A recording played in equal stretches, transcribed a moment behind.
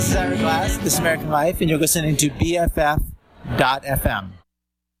is Ira Glass. This is American Life, and you're listening to BFF.FM.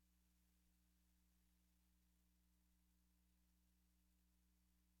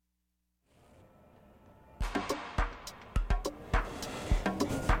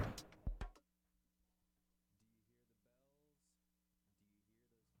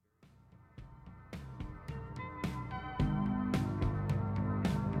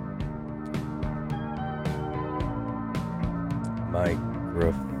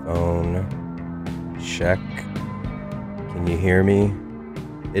 Microphone check. Can you hear me?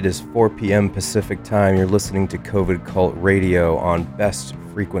 It is 4 p.m. Pacific time. You're listening to COVID Cult Radio on best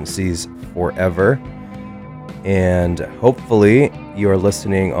frequencies forever. And hopefully you are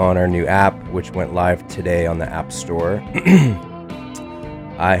listening on our new app, which went live today on the App Store.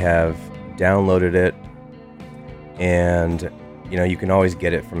 I have downloaded it, and you can always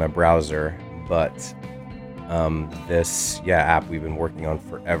get it from a browser, but this app we've been working on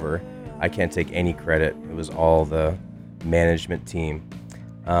forever. I can't take any credit. It was all the management team.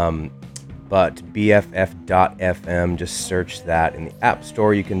 But BFF.FM, just search that in the App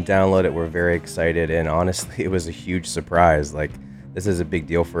Store. You can download it. We're very excited, and honestly, it was a huge surprise. Like, this is a big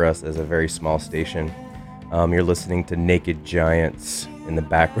deal for us as a very small station. You're listening to Naked Giants in the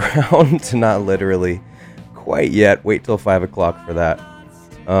background. Not literally quite yet. Wait till 5 o'clock for that.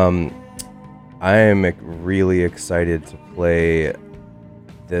 I am really excited to play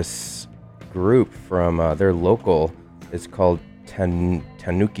this group from their local. It's called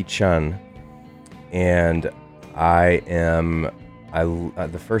Tanukichan, and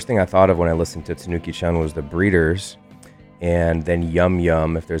the first thing I thought of when I listened to Tanukichan was the Breeders, and then Yum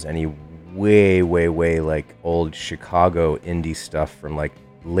Yum. If there's any way like old Chicago indie stuff from like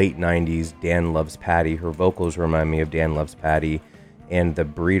late 90s, Dan Loves Patty. Her vocals remind me of Dan Loves Patty and the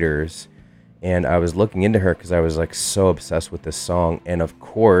Breeders. And I was looking into her because I was like so obsessed with this song. And of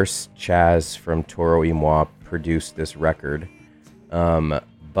course, Chaz from Toro y Moi produced this record.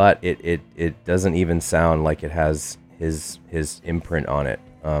 But it doesn't even sound like it has his imprint on it.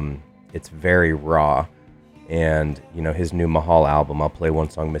 It's very raw. And, his new Mahal album, I'll play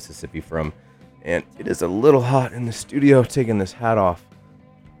one song, Mississippi, from. And it is a little hot in the studio, taking this hat off.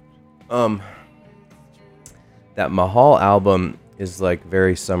 That Mahal album is like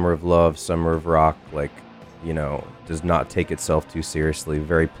very Summer of Love, Summer of Rock, like, does not take itself too seriously,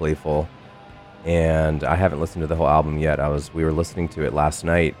 very playful. And I haven't listened to the whole album yet. We were listening to it last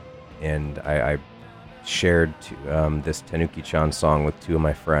night, and I shared this Tanukichan song with two of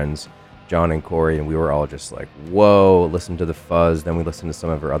my friends, John and Corey, and we were all just like, whoa, listen to the fuzz. Then we listened to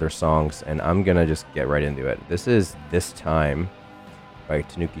some of her other songs, and I'm gonna just get right into it. This is This Time by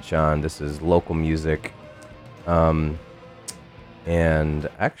Tanukichan. This is local music. And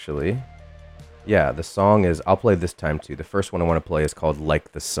actually, the song is, I'll play This Time too. The first one I want to play is called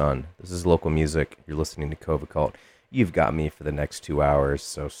Like the Sun. This is local music. You're listening to COVID Cult. You've got me for the next 2 hours,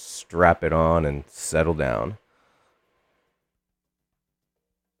 so strap it on and settle down.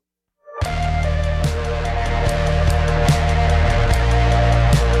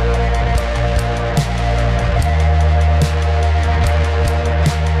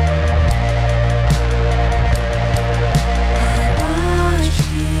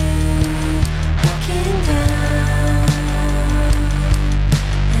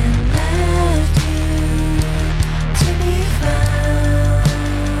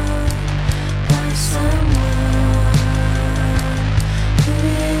 Someone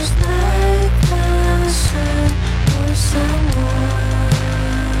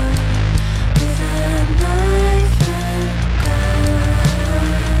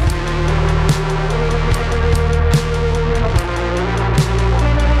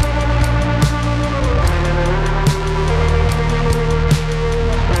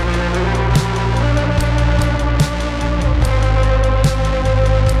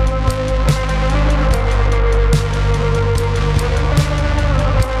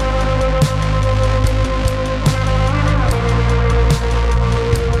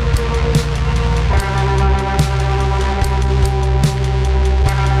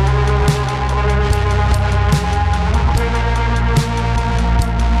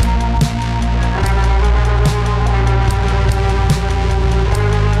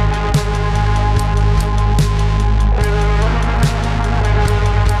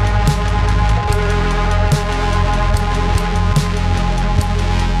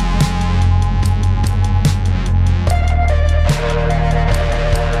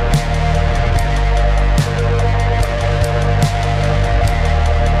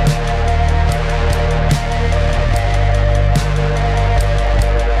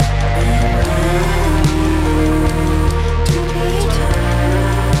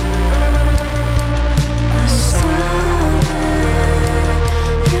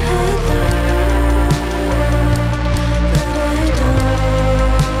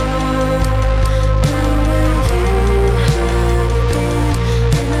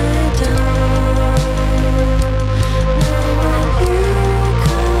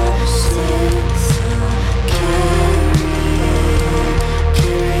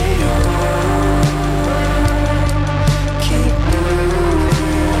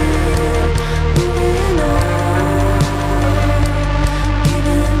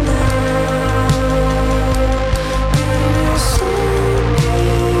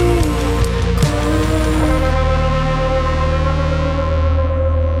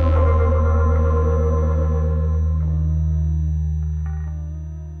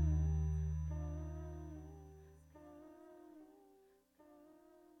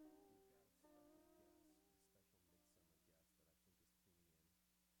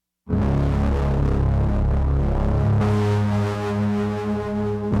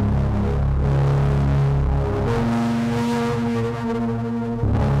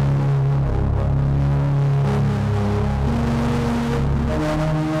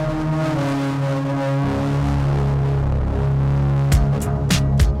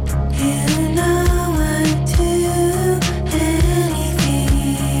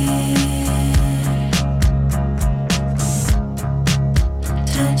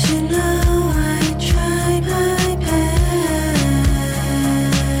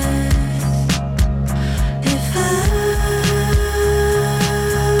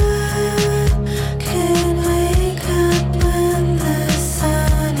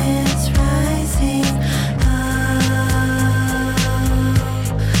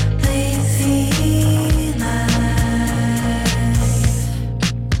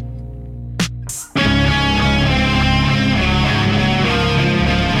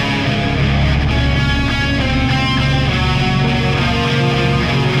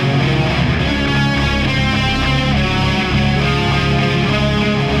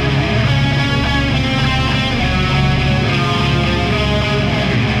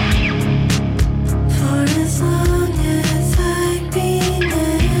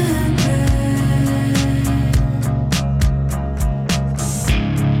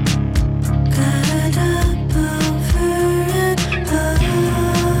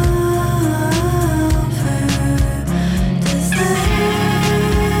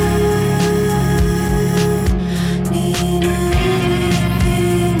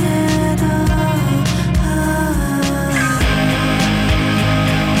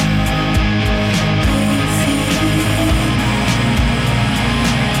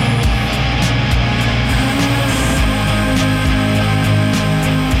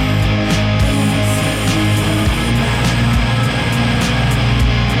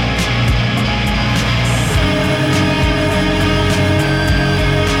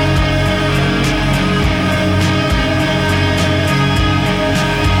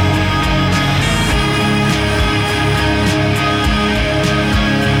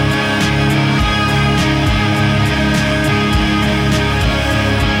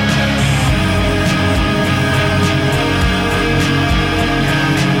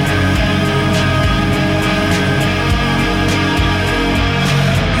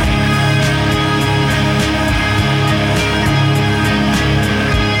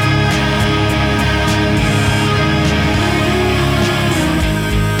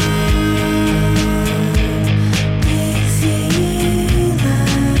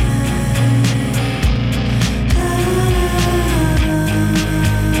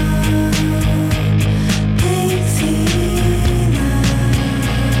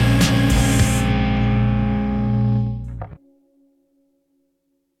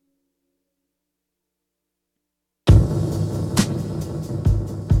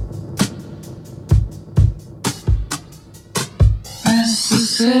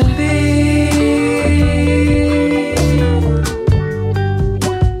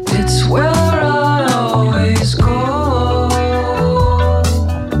It's where I always go.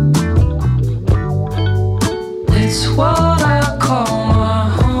 It's what I call my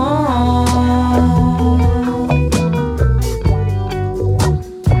home.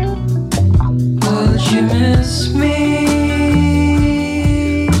 Would you miss me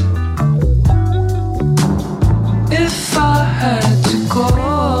if I had to go?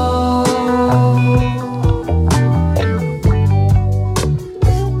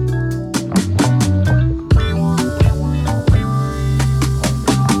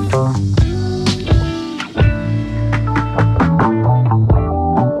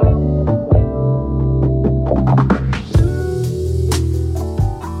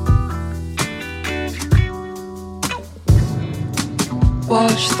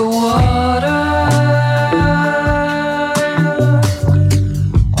 Watch the water.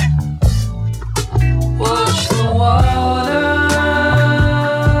 Watch the water.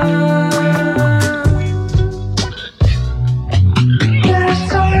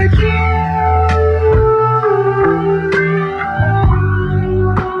 Yes, I do.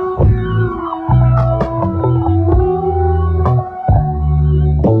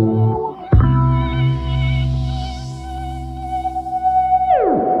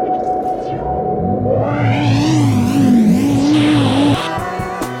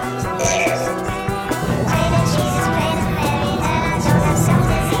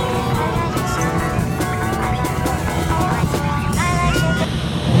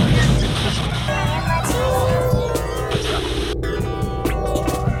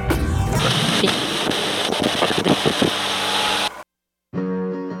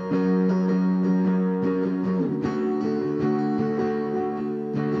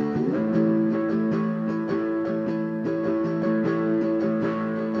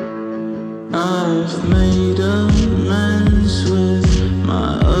 I've made amends with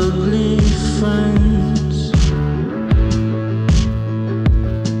my ugly friends.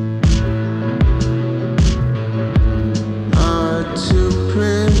 Hard to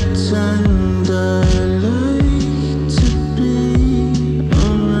pretend I like to be a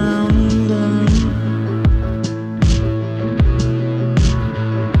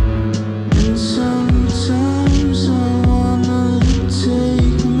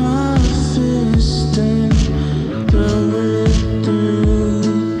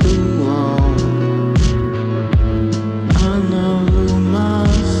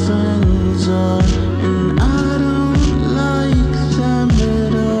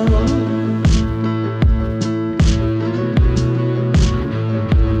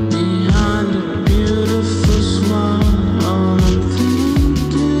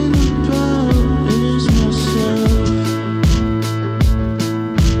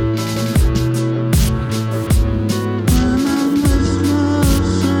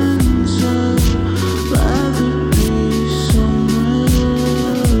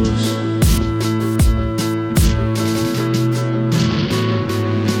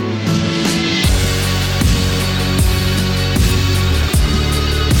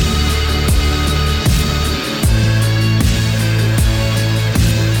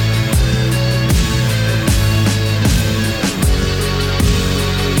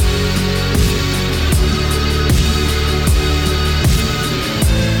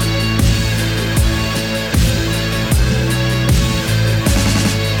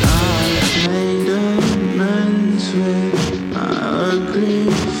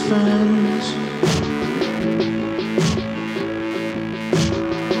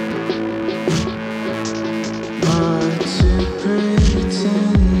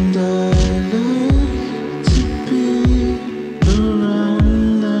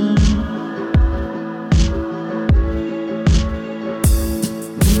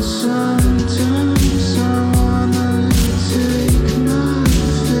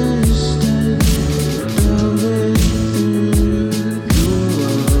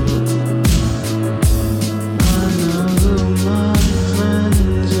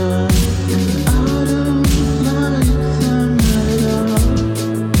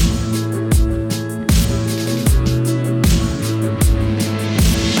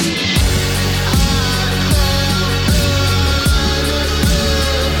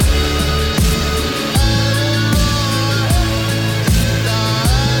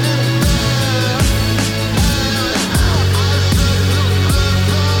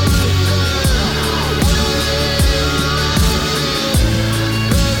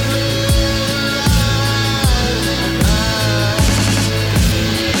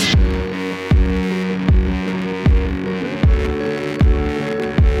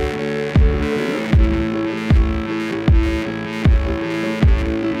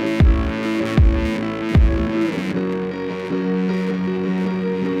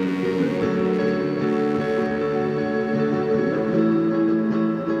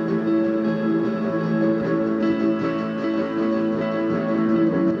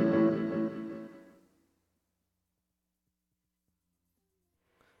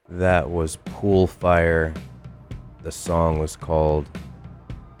That was Pool Fire. The song was called...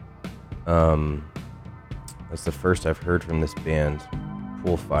 that's the first I've heard from this band.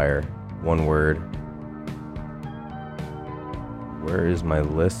 Pool Fire. One word. Where is my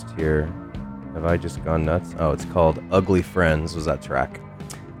list here? Have I just gone nuts? Oh, it's called Ugly Friends was that track.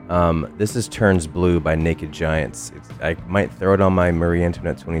 This is Turns Blue by Naked Giants. I might throw it on my Marie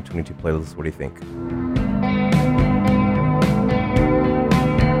Antoinette 2022 playlist. What do you think?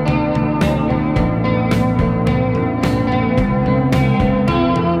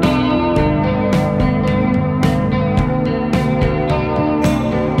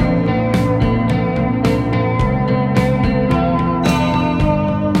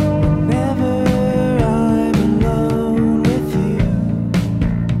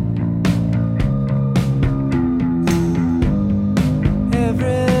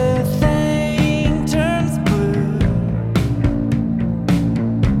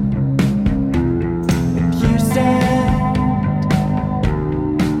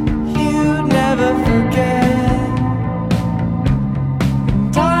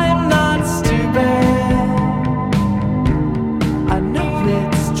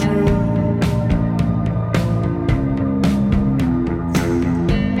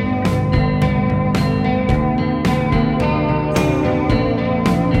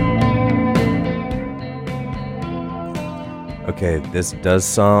 Okay, this does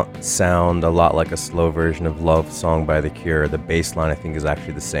sound a lot like a slow version of Love Song by The Cure. The bass line I think is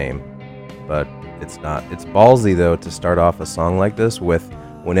actually the same, but it's not. It's ballsy though to start off a song like this with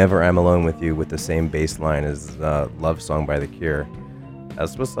Whenever I'm Alone With You with the same bass line as Love Song by The Cure.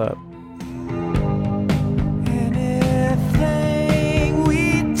 That's what's up.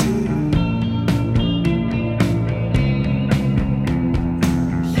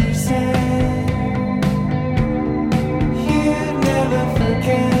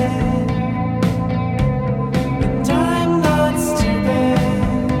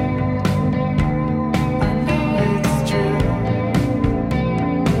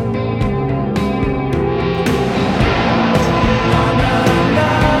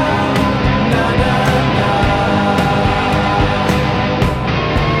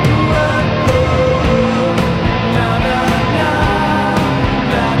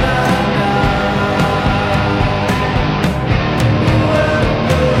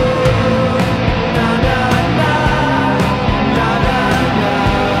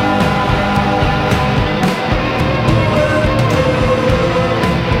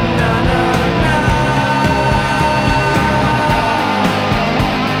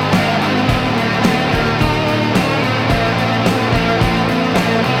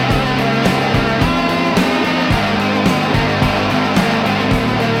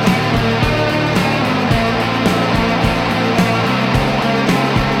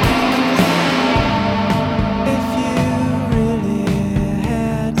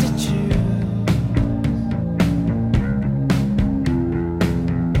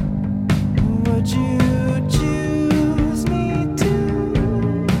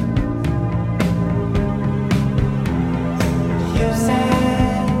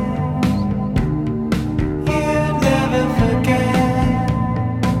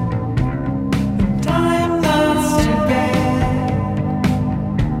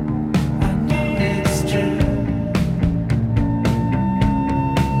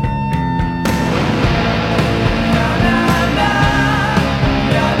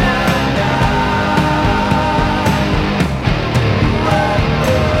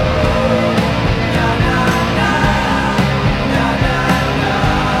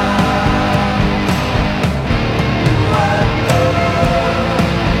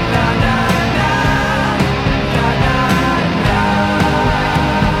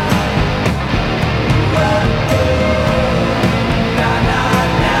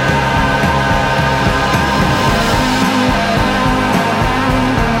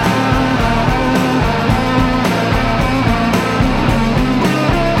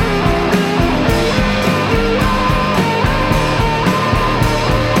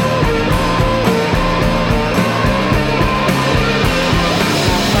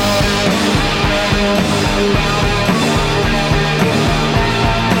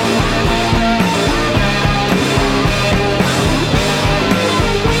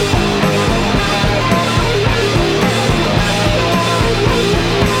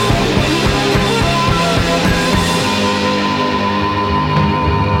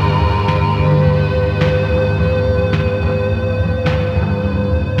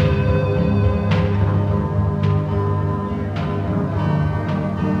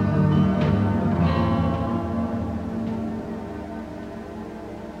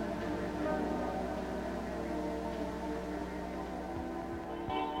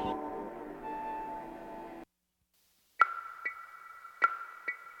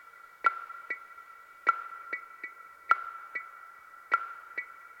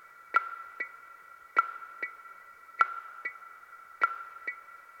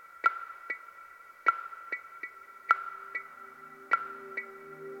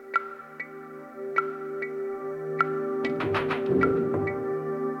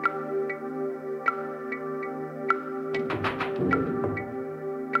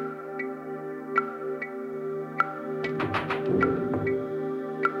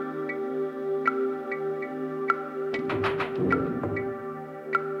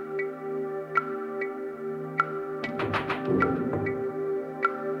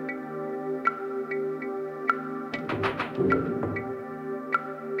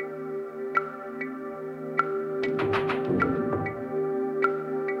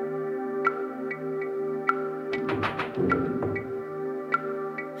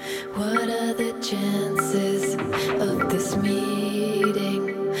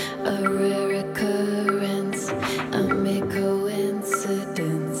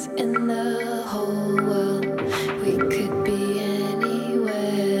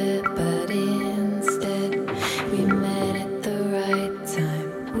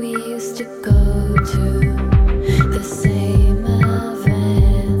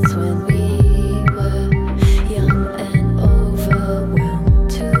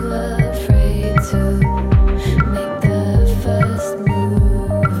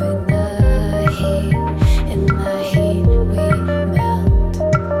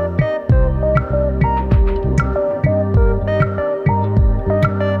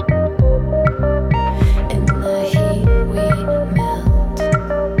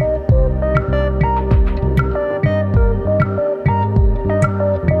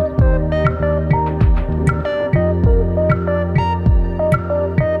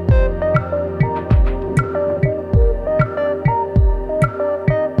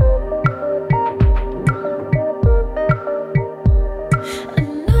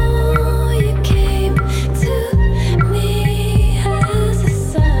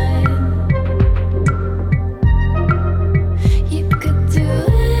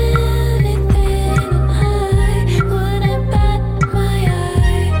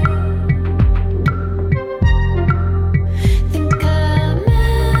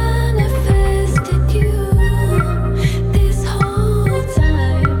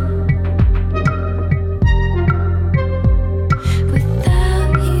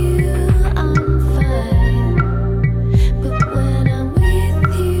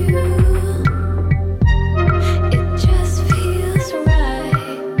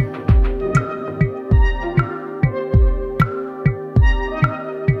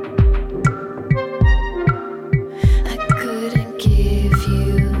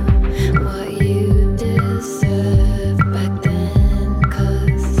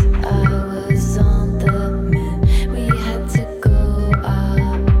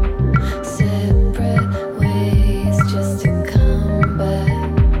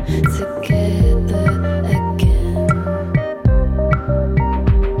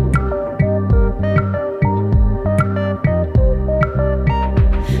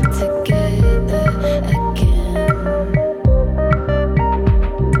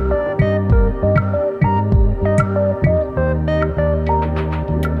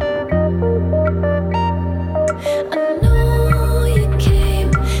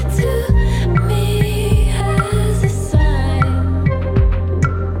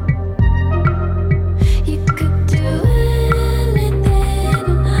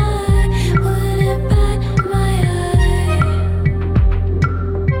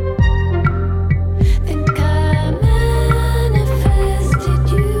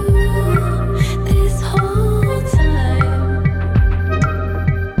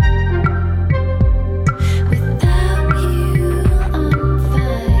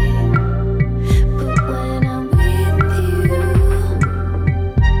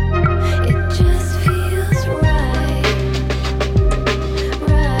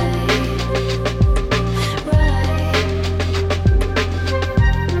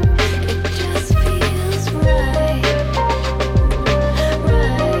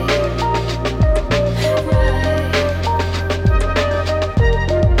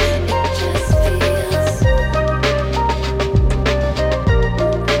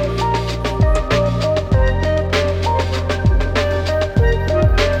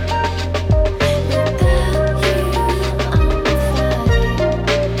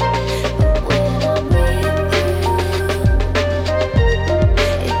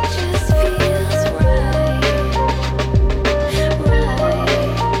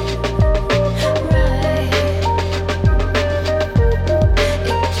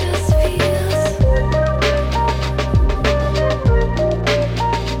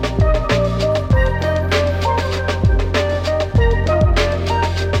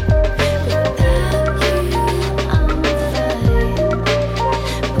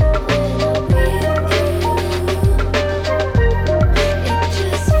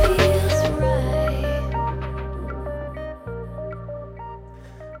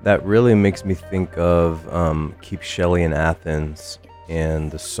 That really makes me think of Keep Shelley in Athens and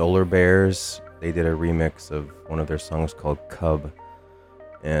the Solar Bears. They did a remix of one of their songs called Cub.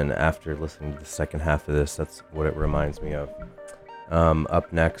 And after listening to the second half of this, that's what it reminds me of.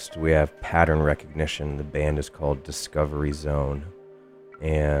 Up next, we have Pattern Recognition. The band is called Discovery Zone.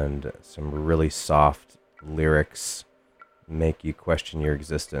 And some really soft lyrics make you question your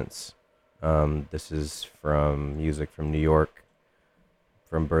existence. This is from music from New York,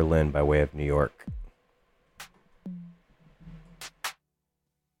 from Berlin by way of New York.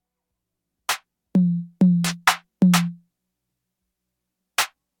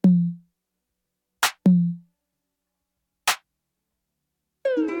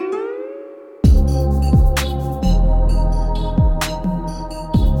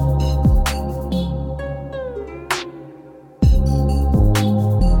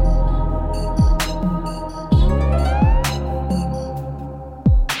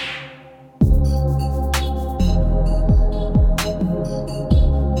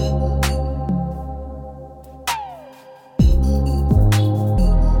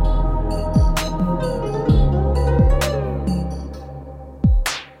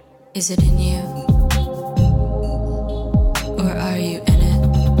 Is it in you? Or are you in it?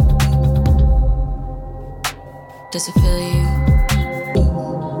 Does it fill you?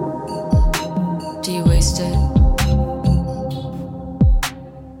 Do you waste it?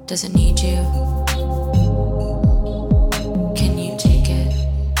 Does it need you? Can you take it?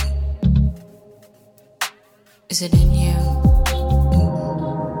 Is it in you?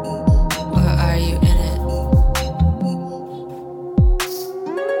 Or are you in it?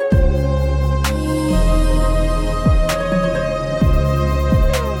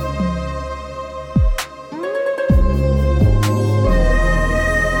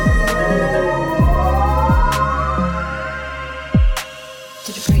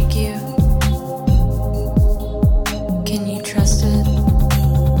 Did it break you? Can you trust it?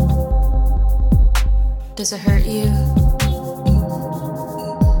 Does it hurt you?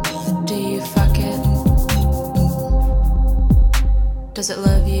 Do you fuck it? Does it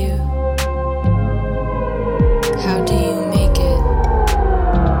love you? How do you make it?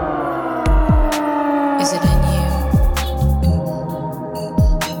 Is it in you?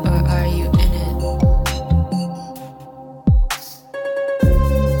 Or are you in it?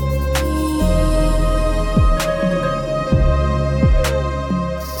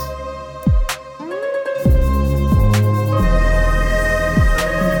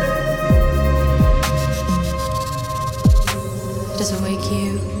 Does it wake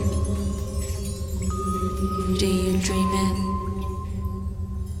you? Do you dream it?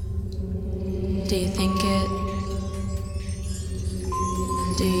 Do you think it?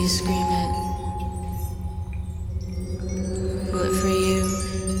 Do you scream it? Will it free you?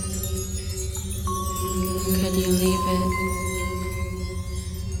 Could you leave it?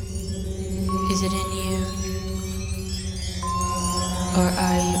 Is it in you? Or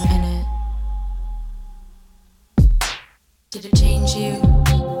are you in it? Did it change you?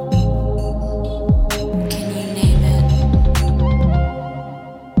 Can you name it?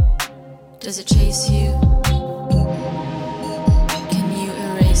 Does it chase you? Can you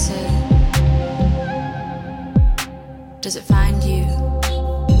erase it? Does it find you?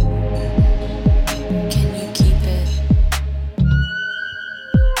 Can you keep it?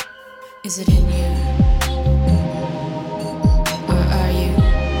 Is it in you? Or are you?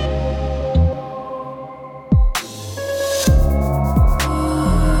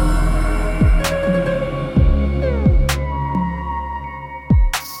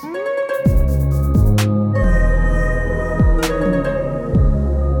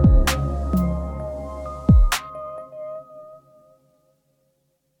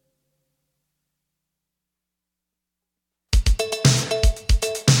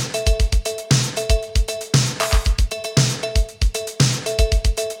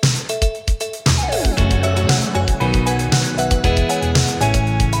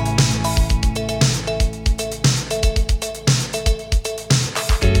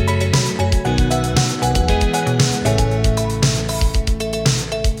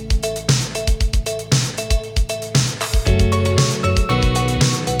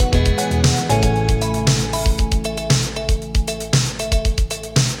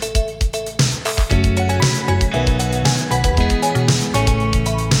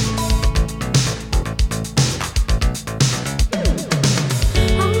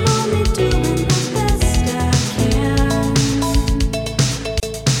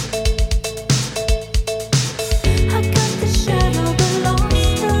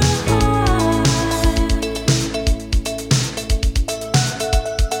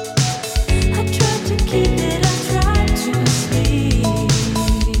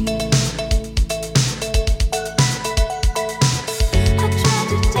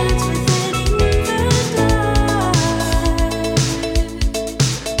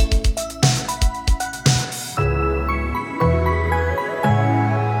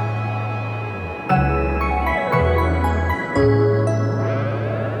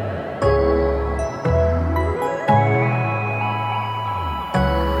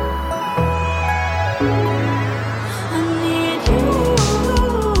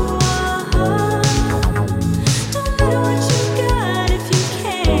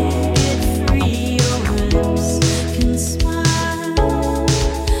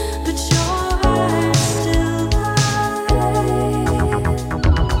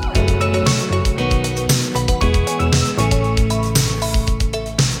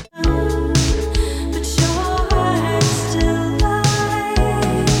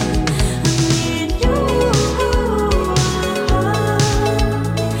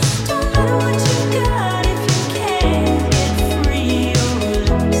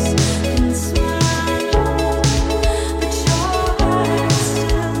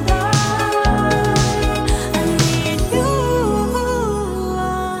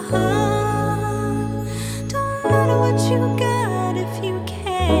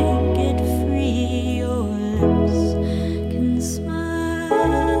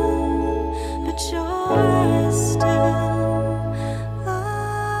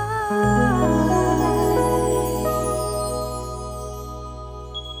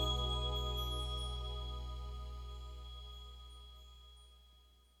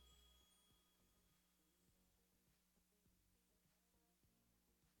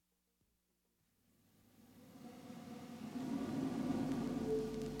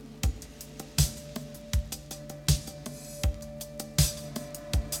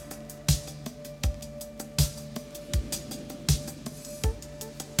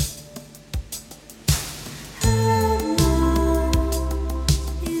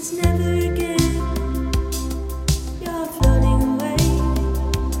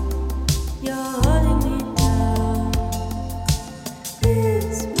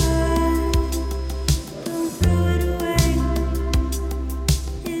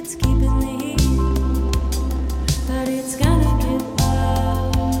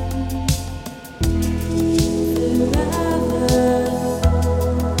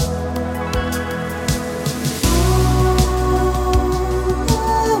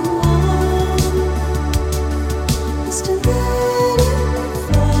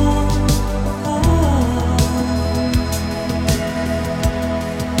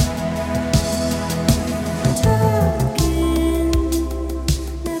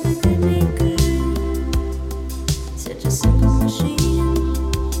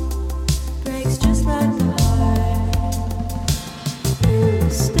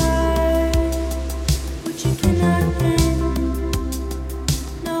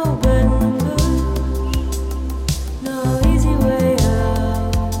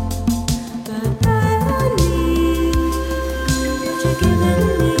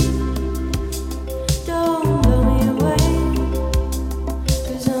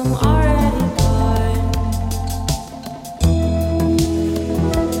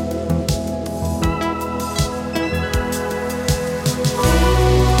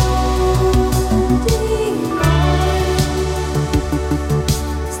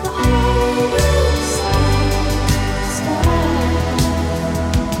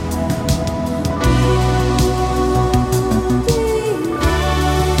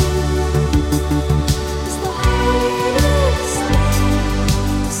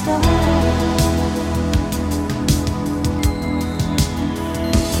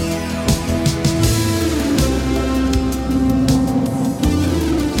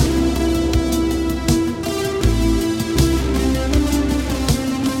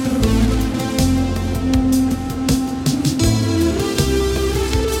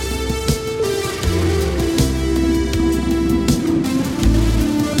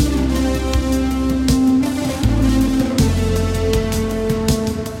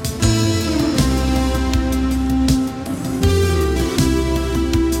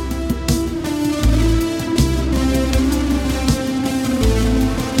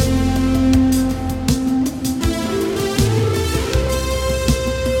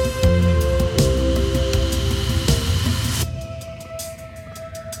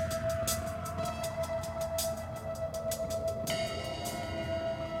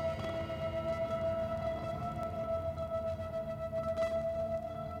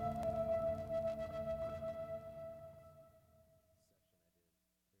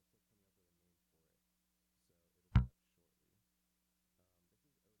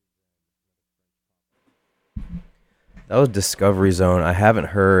 That was Discovery Zone. I haven't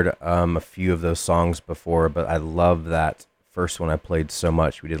heard a few of those songs before, but I love that first one I played so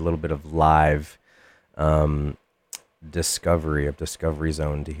much. We did a little bit of live discovery of Discovery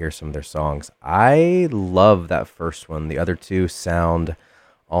Zone to hear some of their songs. I love that first one. The other two sound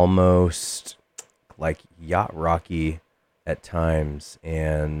almost like yacht rocky at times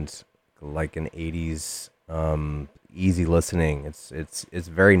and like an 80s easy listening. It's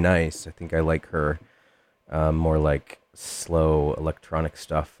very nice. I think I like her more like slow electronic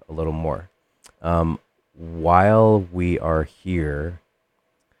stuff a little more. While we are here,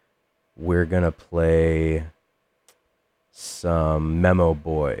 we're gonna play some Memo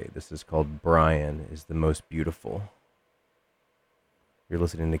Boy. This is called Brian is the Most Beautiful. You're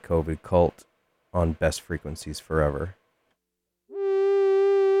listening to COVID Cult on Best Frequencies Forever.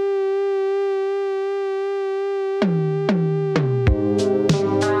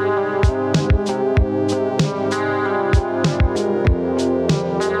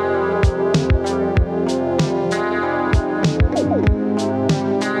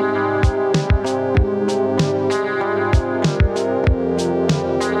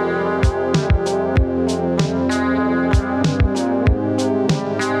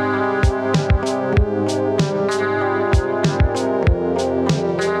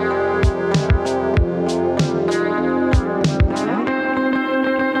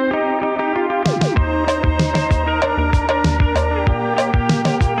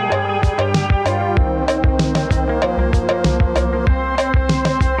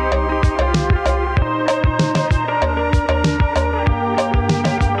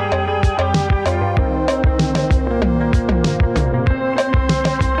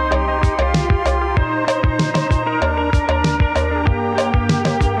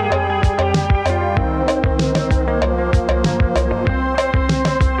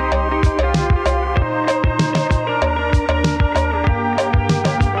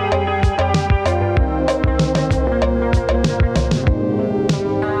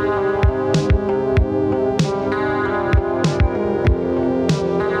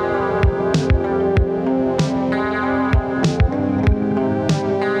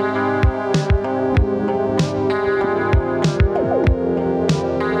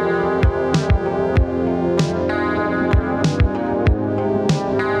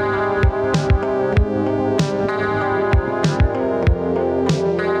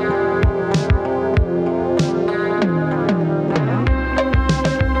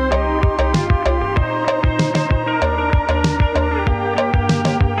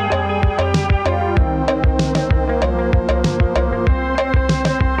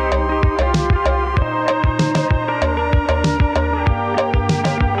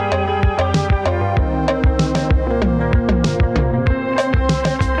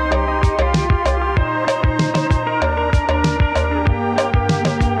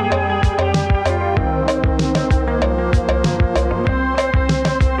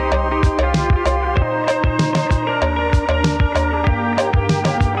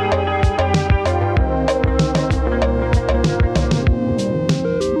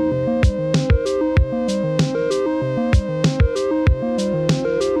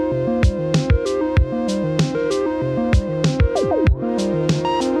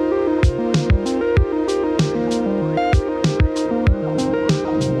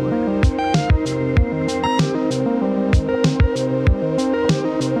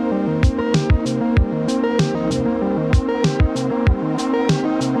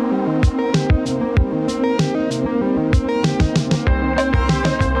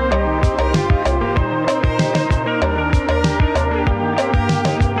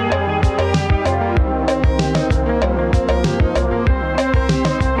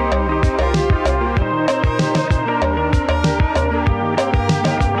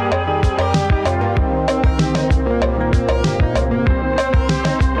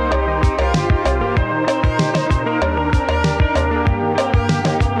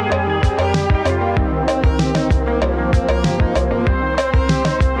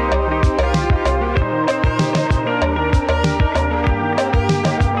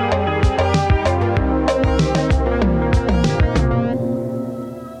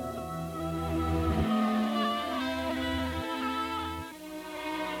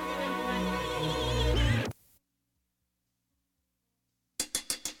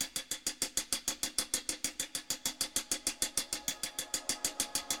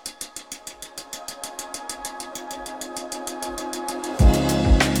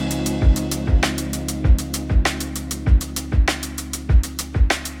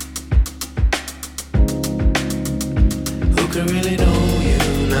 you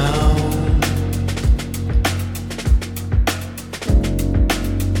now.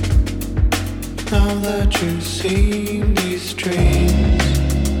 Now that you've seen these dreams,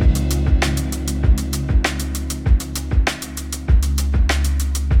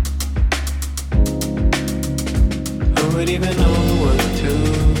 who would even know what to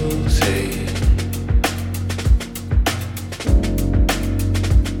say?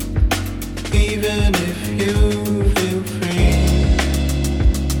 Even if you feel free,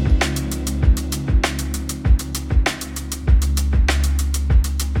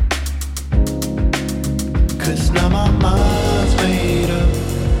 'cause now my mind's made up.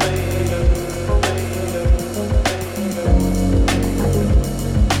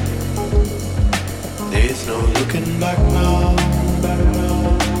 There's no looking back now.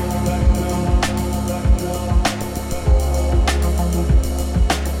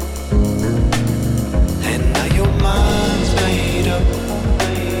 And now your mind's made up.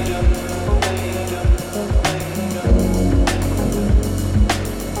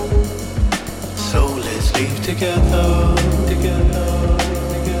 So let's leave together.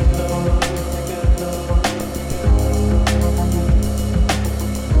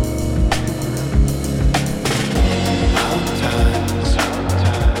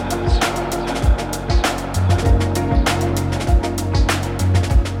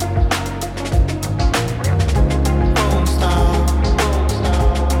 Won't stop.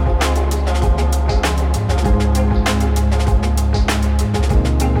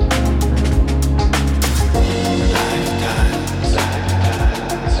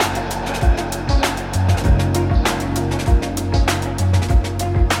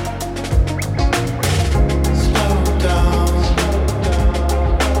 Slow down.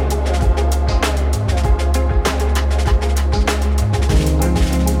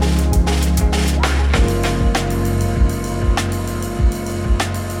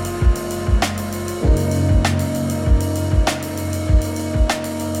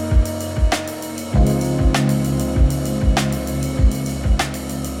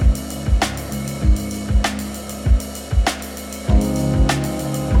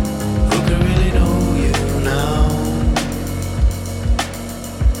 Who can really know you now?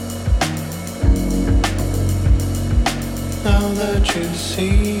 Now that you've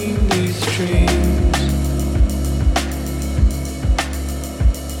seen these dreams,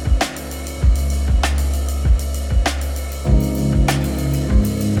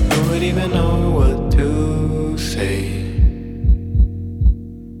 who would even know what to say?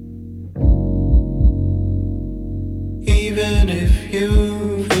 Even if you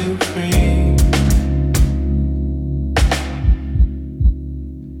feel free,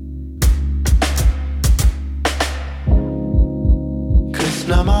 'cause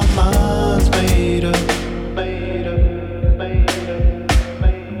now my mind's made up.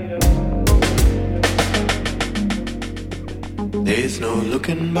 There's no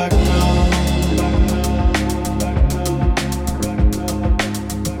looking back now.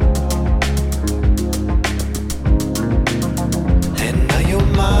 And now your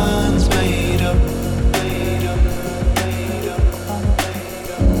mind's made up.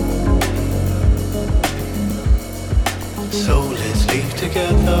 So let's leave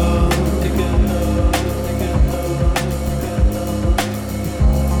together.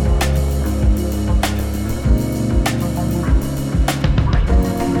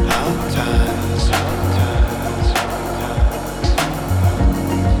 Out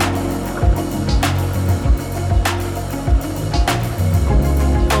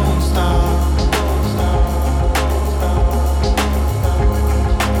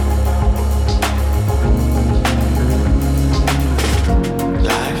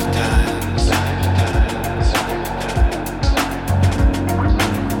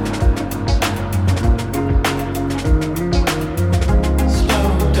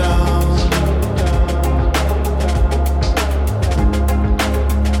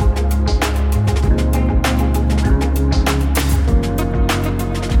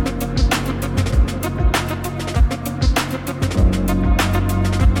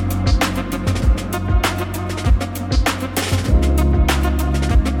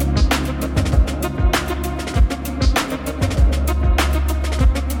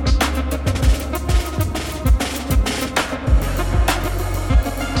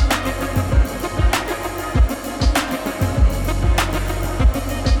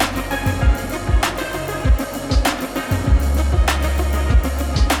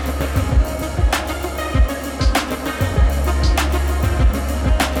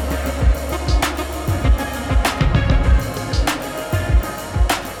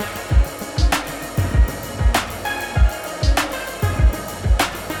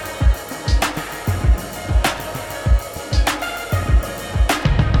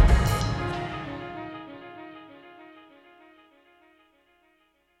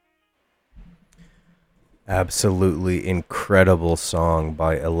absolutely incredible song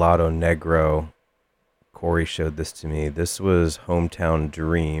by Helado Negro. Corey showed this to me. This was Hometown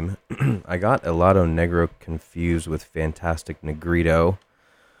Dream. I got Helado Negro confused with Fantastic Negrito,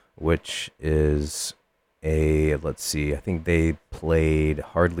 which is let's see, I think they played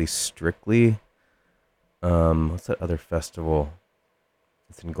Hardly Strictly. What's that other festival?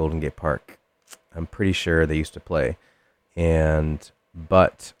 It's in Golden Gate Park. I'm pretty sure they used to play.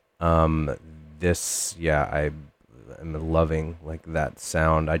 But this, yeah, I'm loving like that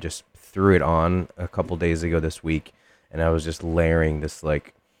sound. I just threw it on a couple days ago this week, and I was just layering this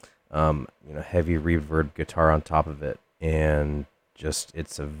like heavy reverb guitar on top of it, and just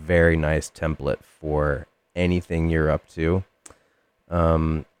it's a very nice template for anything you're up to.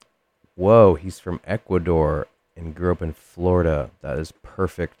 Whoa, he's from Ecuador and grew up in Florida. That is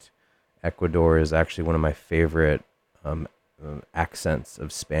perfect. Ecuador is actually one of my favorite accents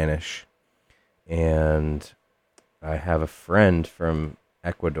of Spanish, and I have a friend from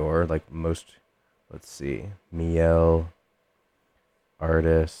Ecuador, like most, let's see, Miel,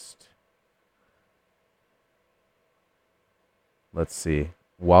 artist. Let's see.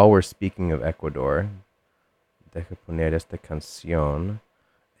 While we're speaking of Ecuador, deja poner esta canción.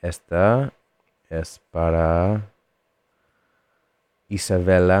 Esta es para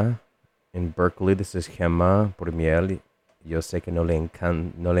Isabela in Berkeley. This is Gemma por Miel. Yo sé que no le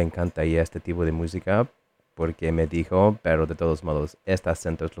encanta ya este tipo de música porque me dijo, pero de todos modos, este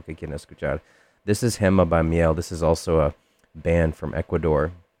acento es lo que quieren escuchar. This is Gemma by Miel. This is also a band from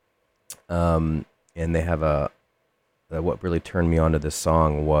Ecuador. And they have what really turned me on to this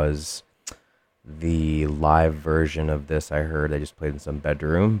song was the live version of this. I heard I just played in some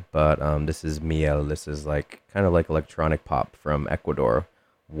bedroom, but this is Miel. This is like kind of like electronic pop from Ecuador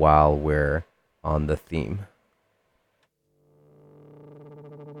while we're on the theme.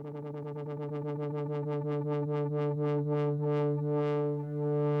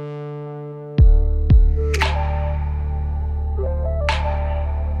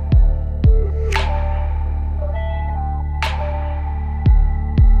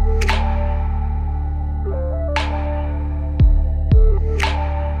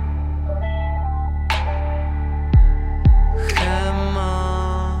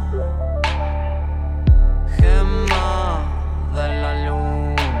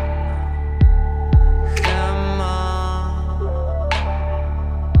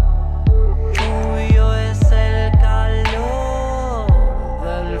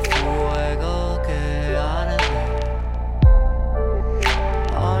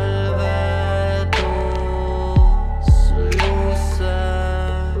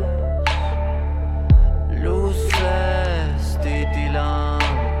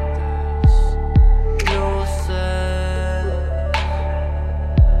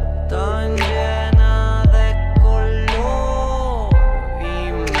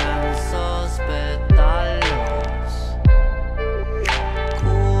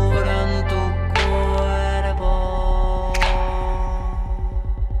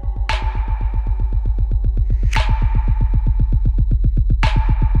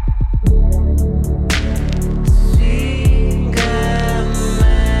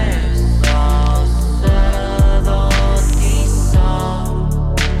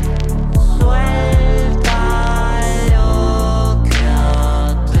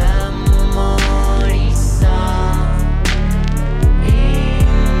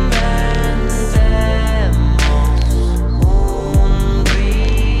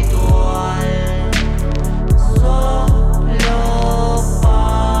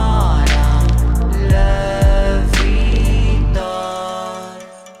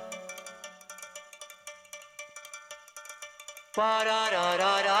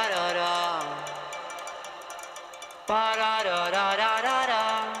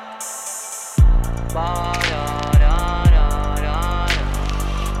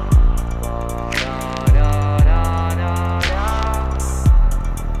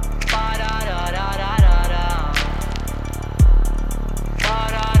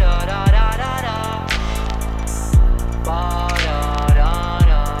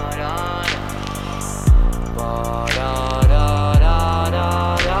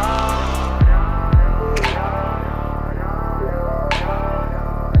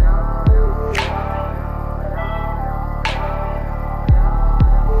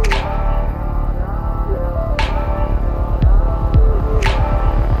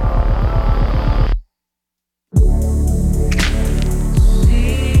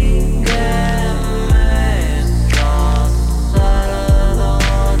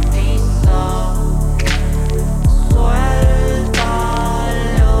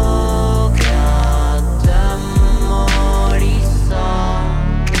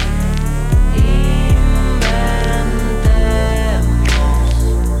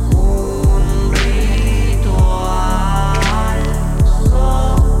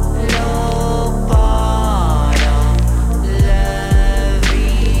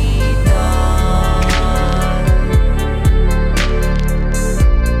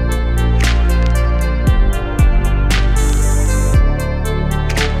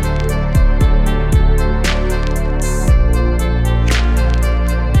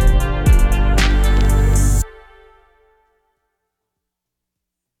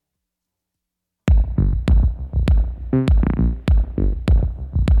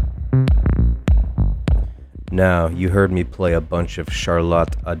 Now, you heard me play a bunch of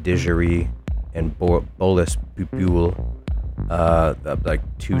Charlotte Adigéry and Bolis Pupul like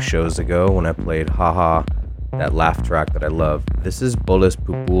 2 shows ago when I played Haha, that laugh track that I love. This is Bolis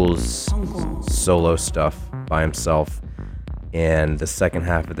Pupul's solo stuff by himself, and the second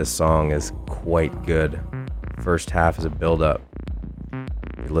half of this song is quite good. First half is a build-up.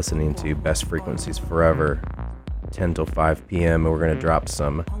 You're listening to Best Frequencies Forever, 10 till 5 p.m., and we're going to drop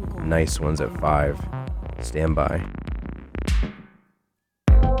some nice ones at 5. Stand by.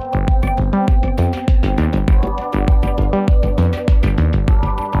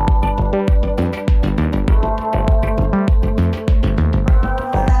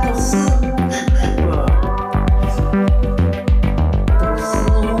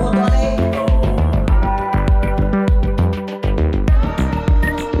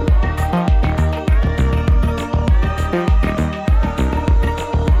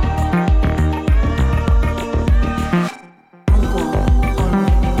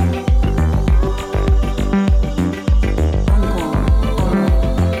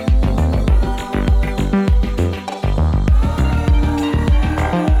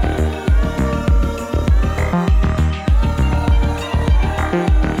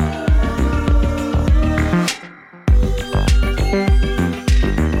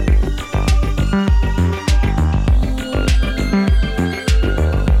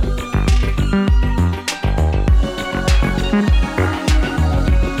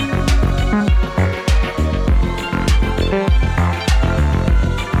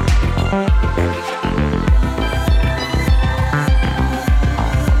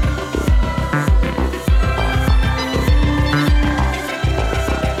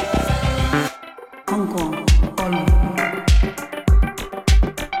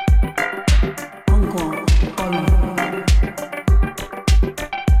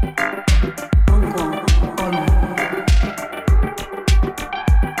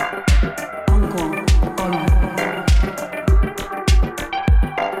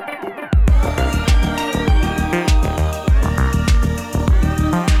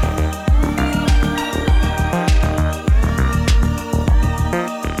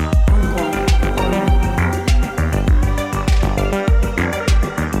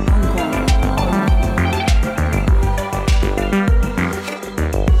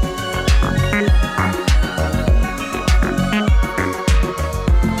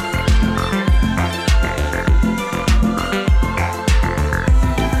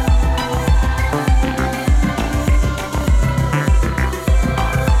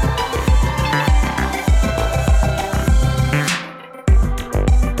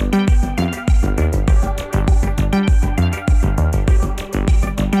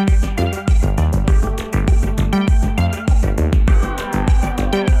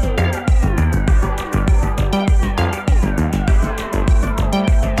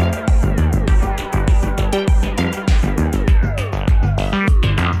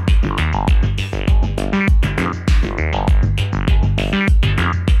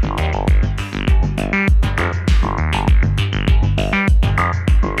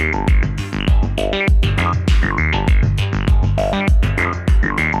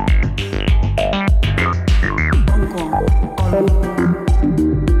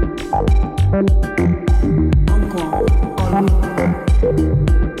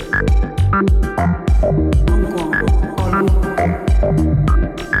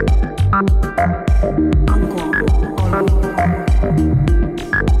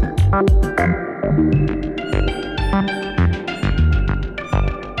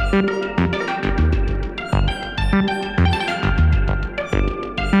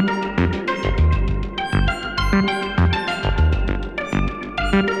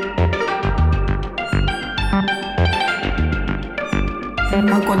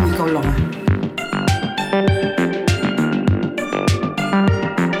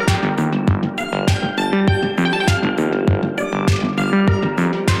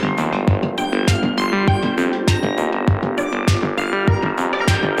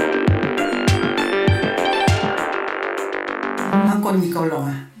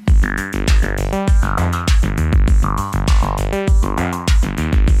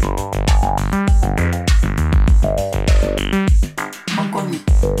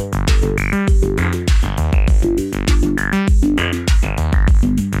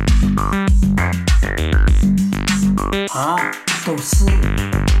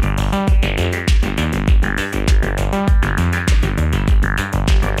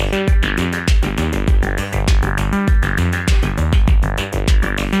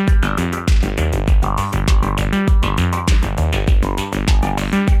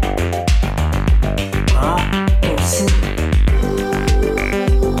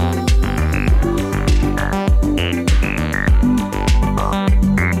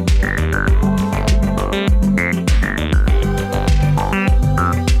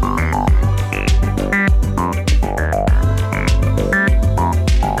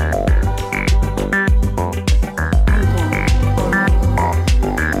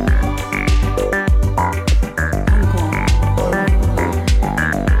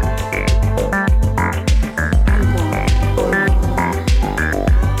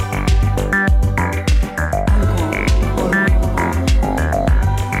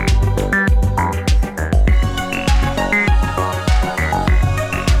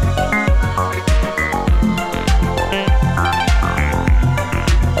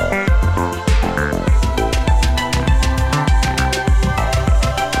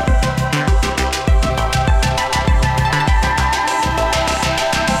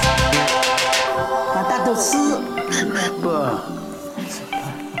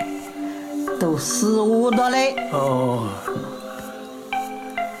 读15多嘞。哦，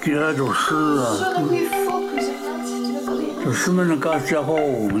居然读诗啊，读诗们能搞结好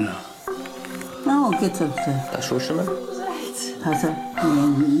呢。那我给读的。他说什么？他说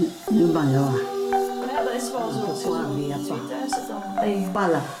女朋友啊。Ja, dat is wel zo. Pas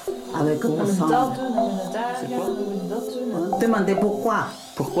là, avec Dan mon moet je sang. dat doen, dan moet je daar gaan, dan moet je dat doen. Demandez pourquoi.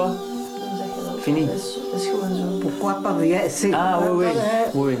 Pourquoi? Dan zeg je dat. Fini. Dat is gewoon zo. Pourquoi pas venir ici. Ah oui,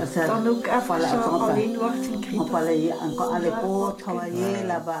 oui. Dan ook even zo alleen wachten On krijgen. parlait encore à l'époque, travailler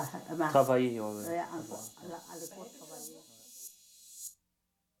là-bas. Travailler, ouais. Ouais, encore à l'époque, travailler.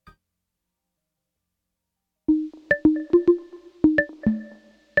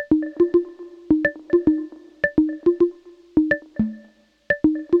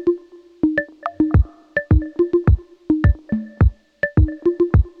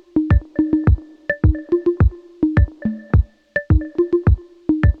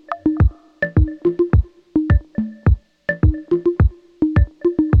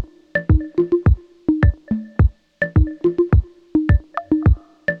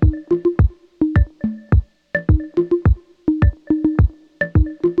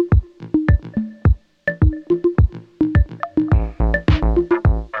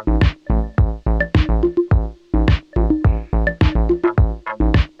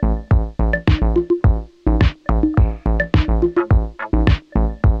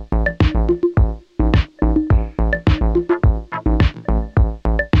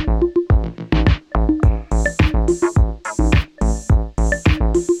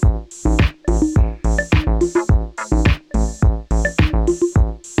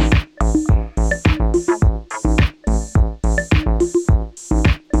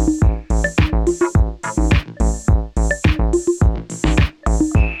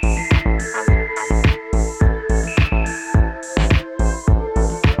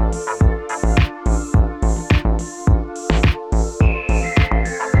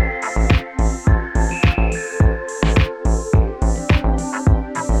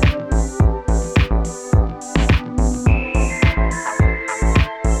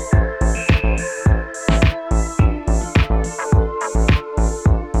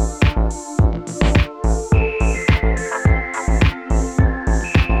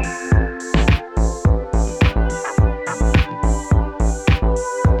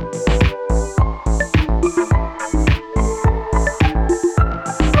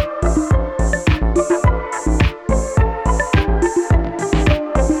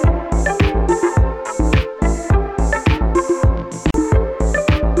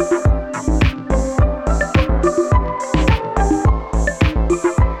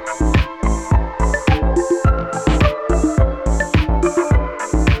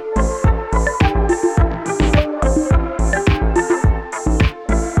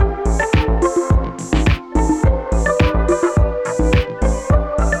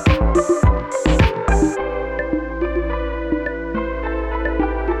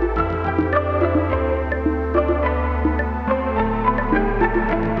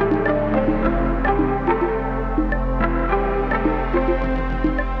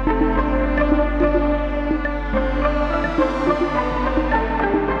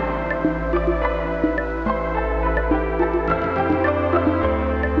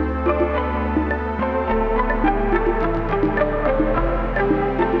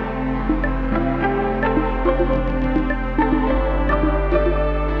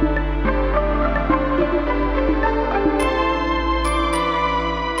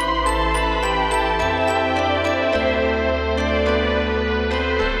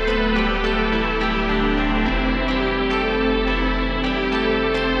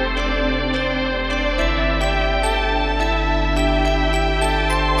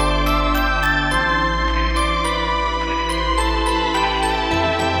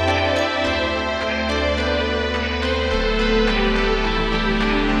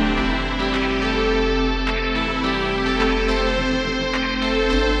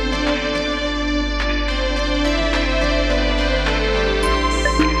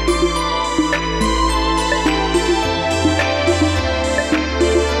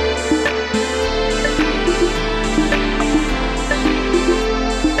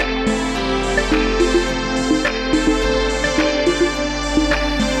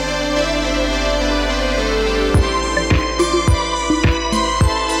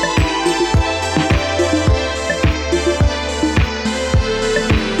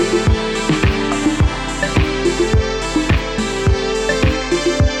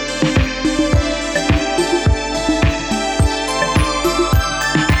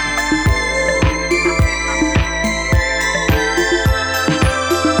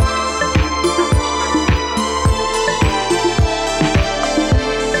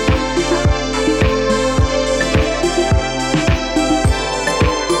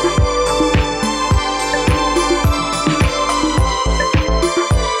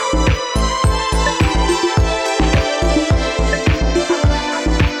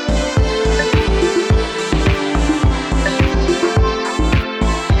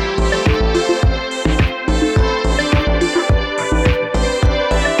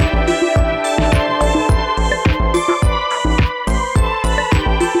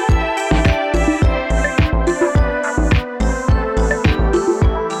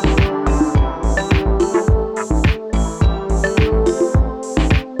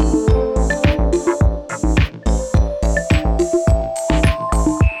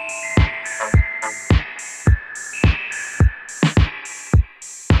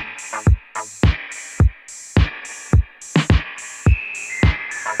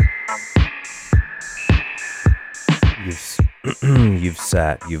 You've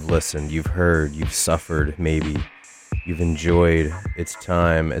sat, you've listened, you've heard, you've suffered, maybe. You've enjoyed. It's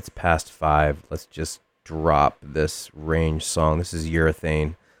time. It's past 5. Let's just drop this Range song. This is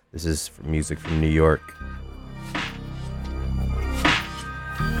Urethane. This is music from New York.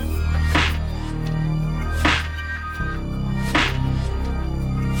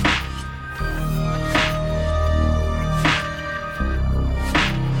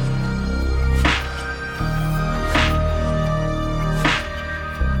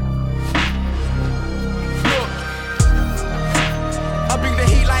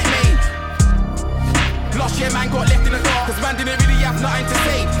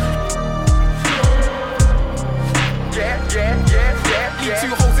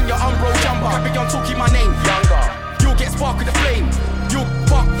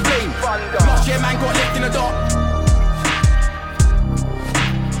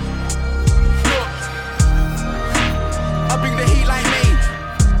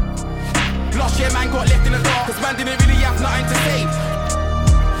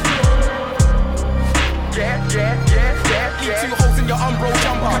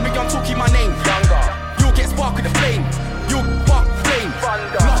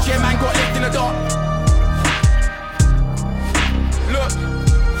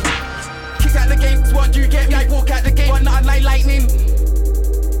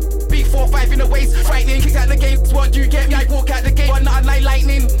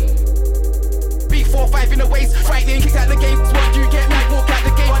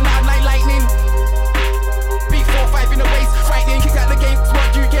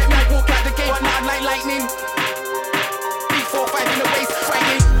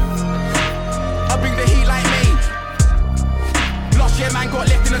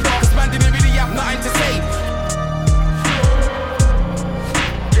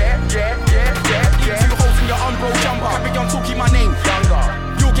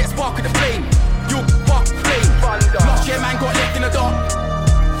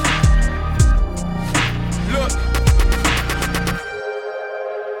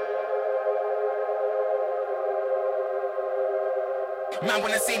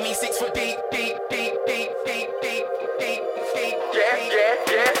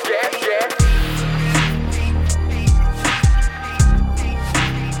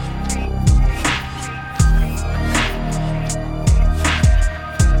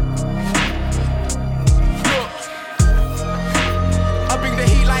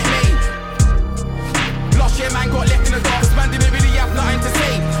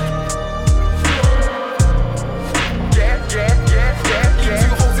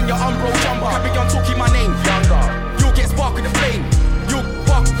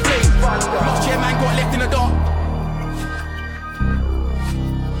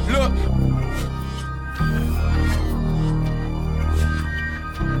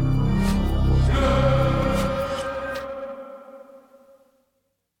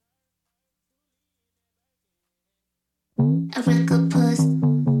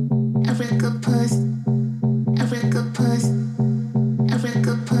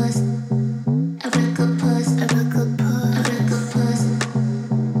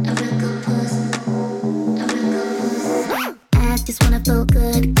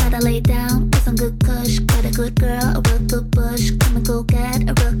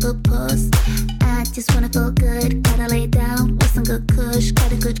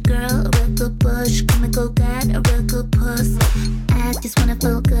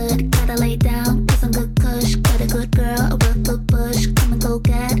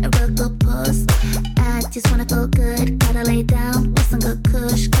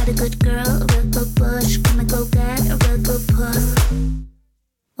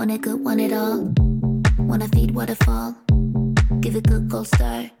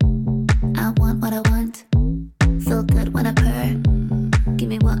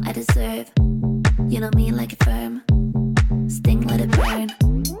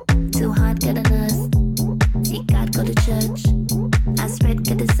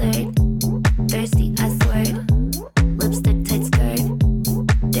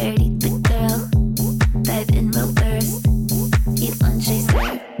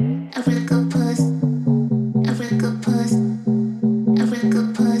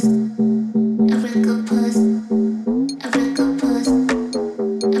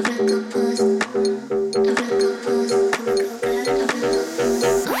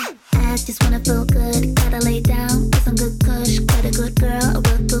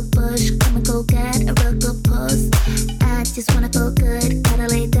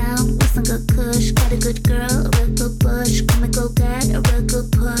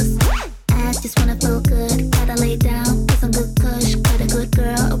 Just wanna feel good, gotta lay down with some good kush, got a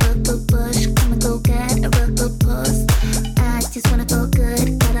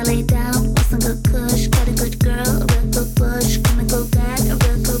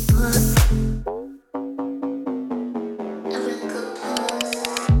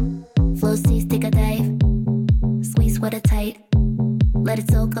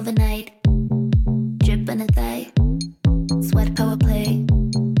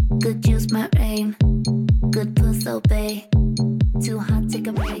game. Good puss obey. Too hot, take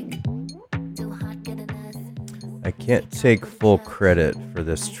a break. Too hot, get a nest. I can't take full credit for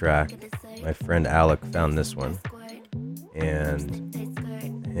this track. My friend Alec found this one, and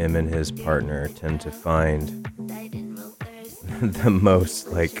him and his partner tend to find the most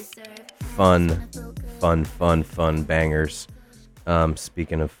like fun bangers.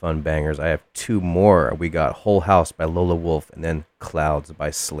 Speaking of fun bangers, I have two more. We got Whole House by Lola Wolf and then Clouds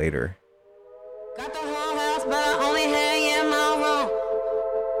by Slater. Got the whole house, but I only hang in my room.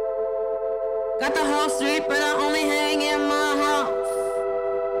 Got the whole street, but I only hang in my house.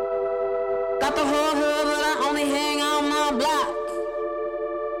 Got the whole hood, but I only hang on my block.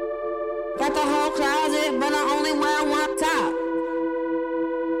 Got the whole closet, but I only wear one top.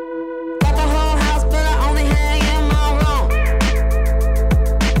 Got the whole house, but I only hang in my room.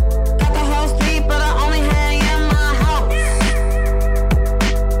 Got the whole street, but I only hang in my house.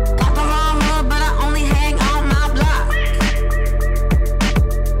 Got the whole hood, but I only hang on my block.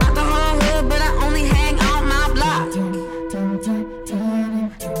 Got the whole hood, but I only hang on my block.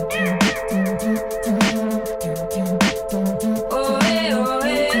 Oh, hey, oh,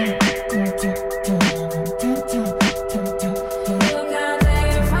 hey.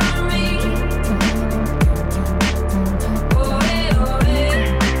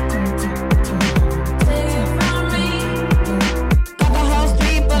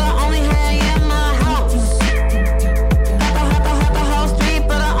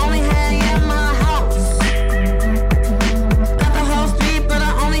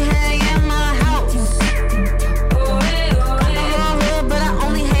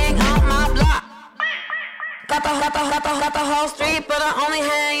 Got the whole street, but I only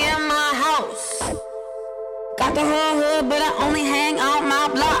hang in my house. Got the whole hood, but I only hang out my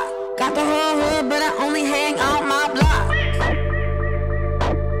block. Got the whole hood, but I only hang out my block.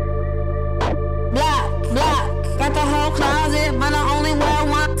 Block. Got the whole closet, but I only wear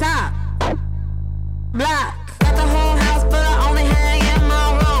one top. Block. Got the whole house, but I only hang in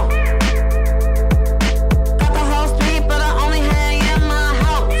my room. Got the whole street, but I only hang in my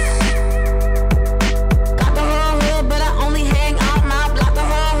house. Got the whole hood, but I only hang out my block. The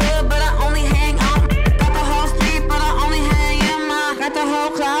whole hood, but I only hang out. Got the whole street, but I only hang in my. Got the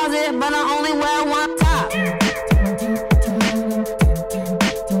whole closet, but I only wear one top.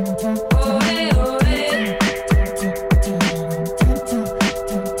 Oh, hey, oh, hey.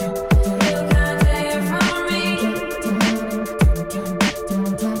 You can't take it from me.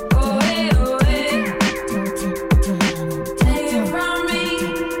 Oh, hey, oh, hey. Take it from me.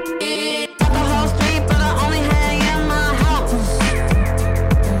 Got the whole street, but I only hang in my house.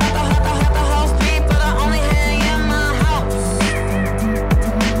 Got the whole street, but I only hang in my house.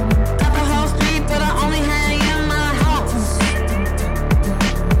 Got the whole street, but I only hang in my house.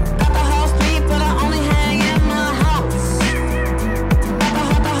 Got the whole street, but I only hang in my house.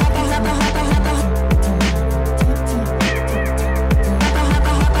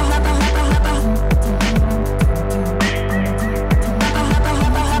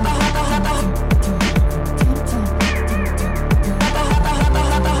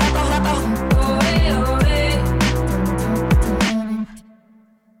 Oh, hey, oh, hey.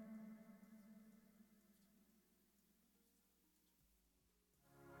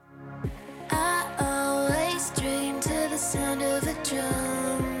 I always dream to the sound of a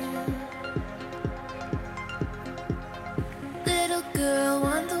drum. Little girl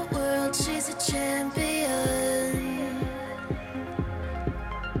won the world, she's a champion.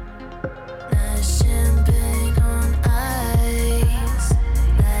 Nice champagne on ice.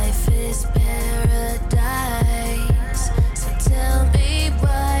 Life is paradise. So tell me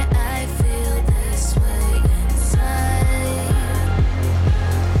why I feel this way inside.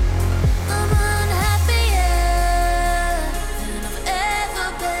 I'm unhappier than I've ever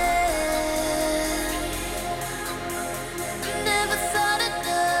been. Never thought I'd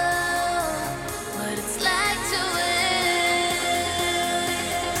know what it's like to win.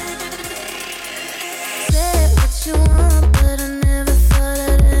 Say what you want, but I never thought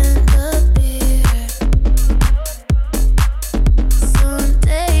I'd end up here. Some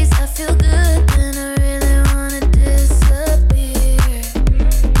days I feel good, then I really wanna disappear.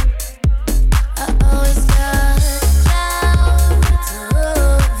 I always got clouds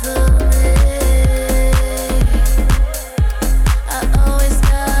over me. I always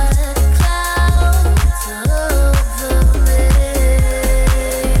got clouds over me.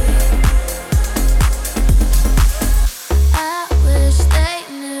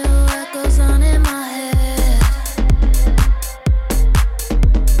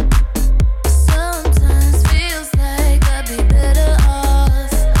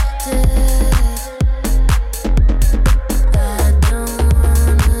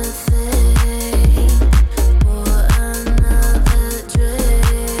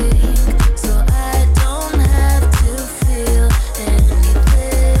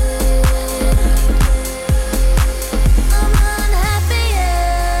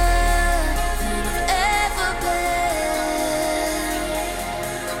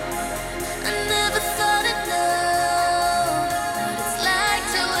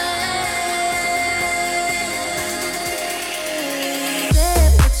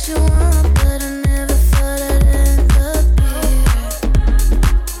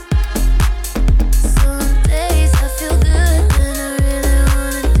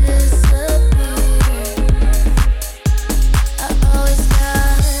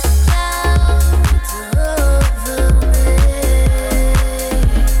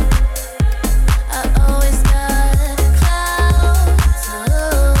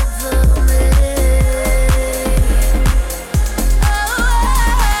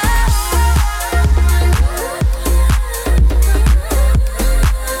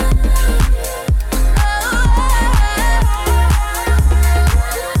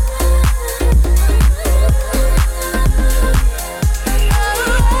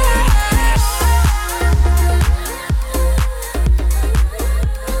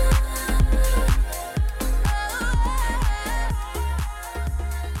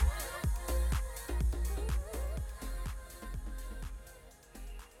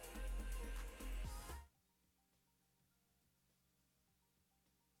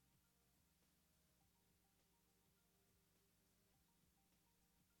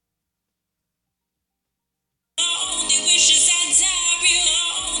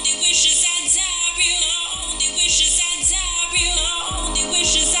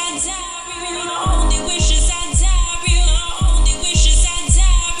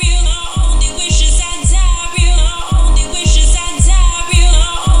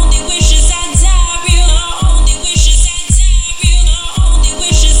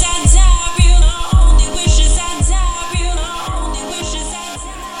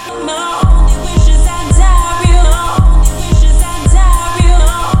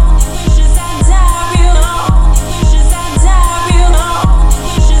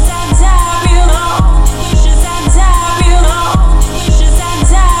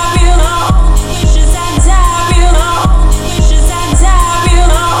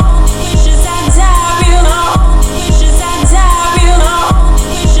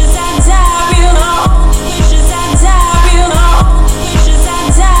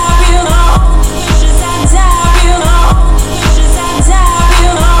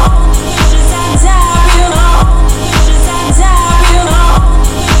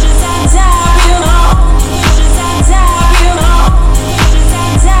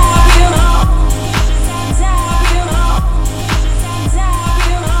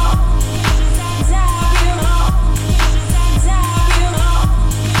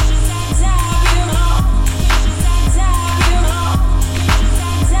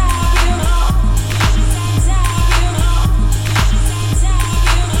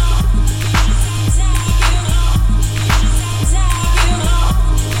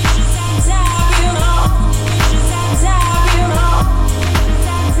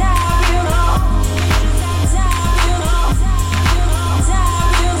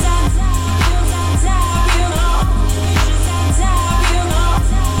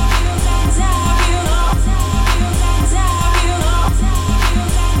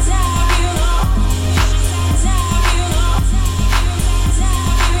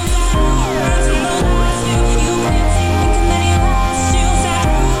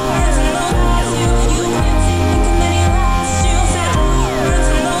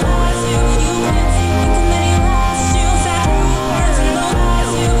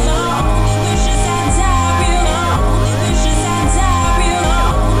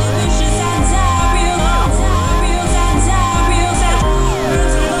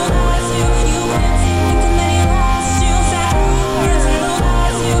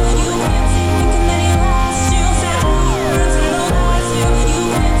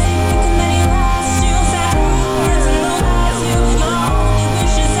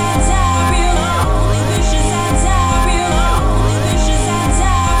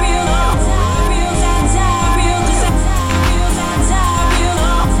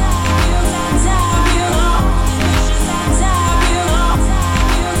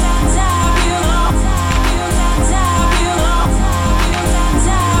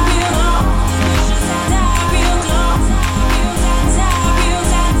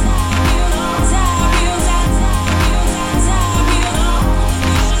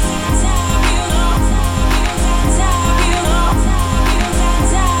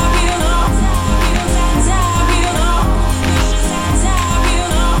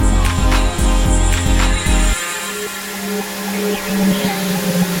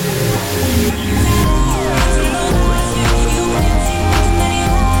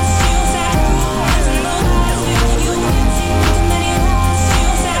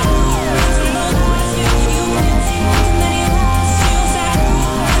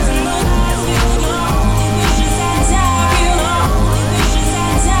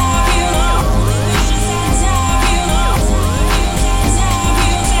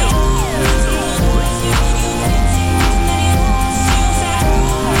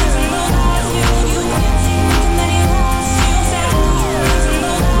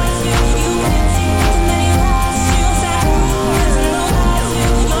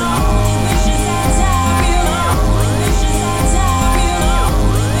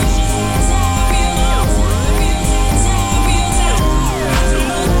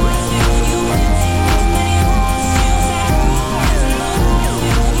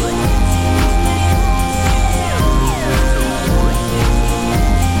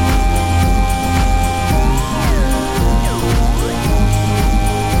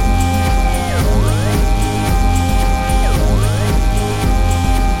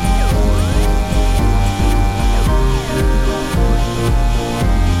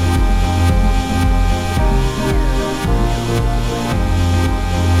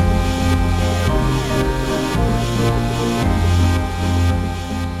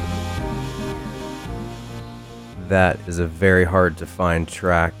 that is a very hard to find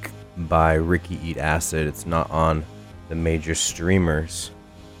track by Ricky Eat Acid. It's not on the major streamers,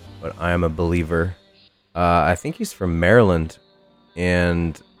 but I Am a Believer. I think he's from Maryland,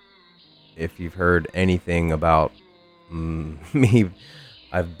 and if you've heard anything about me,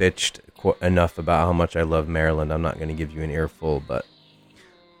 I've bitched enough about how much I love Maryland. I'm not going to give you an earful, but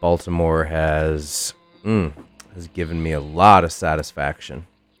Baltimore has given me a lot of satisfaction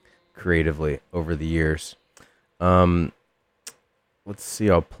creatively over the years. Let's see,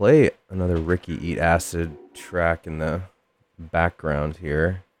 I'll play another Ricky Eat Acid track in the background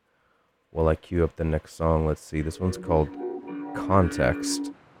here while I queue up the next song. Let's see, this one's called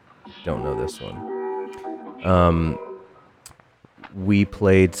Context. Don't know this one. We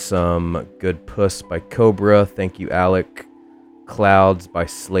played some Good Puss by Cobra. Thank you, Alec. Clouds by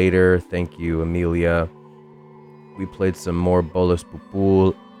Slater. Thank you, Amelia. We played some more Bolos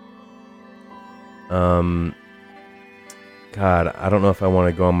Pupul. God, I don't know if I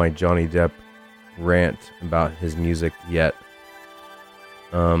want to go on my Johnny Depp rant about his music yet.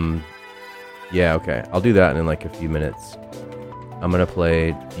 Yeah, okay. I'll do that in like a few minutes. I'm going to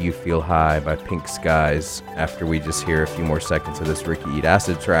play Do You Feel High by Pink Skies after we just hear a few more seconds of this Ricky Eat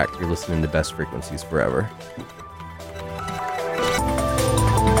Acid track. You're listening to Best Frequencies Forever.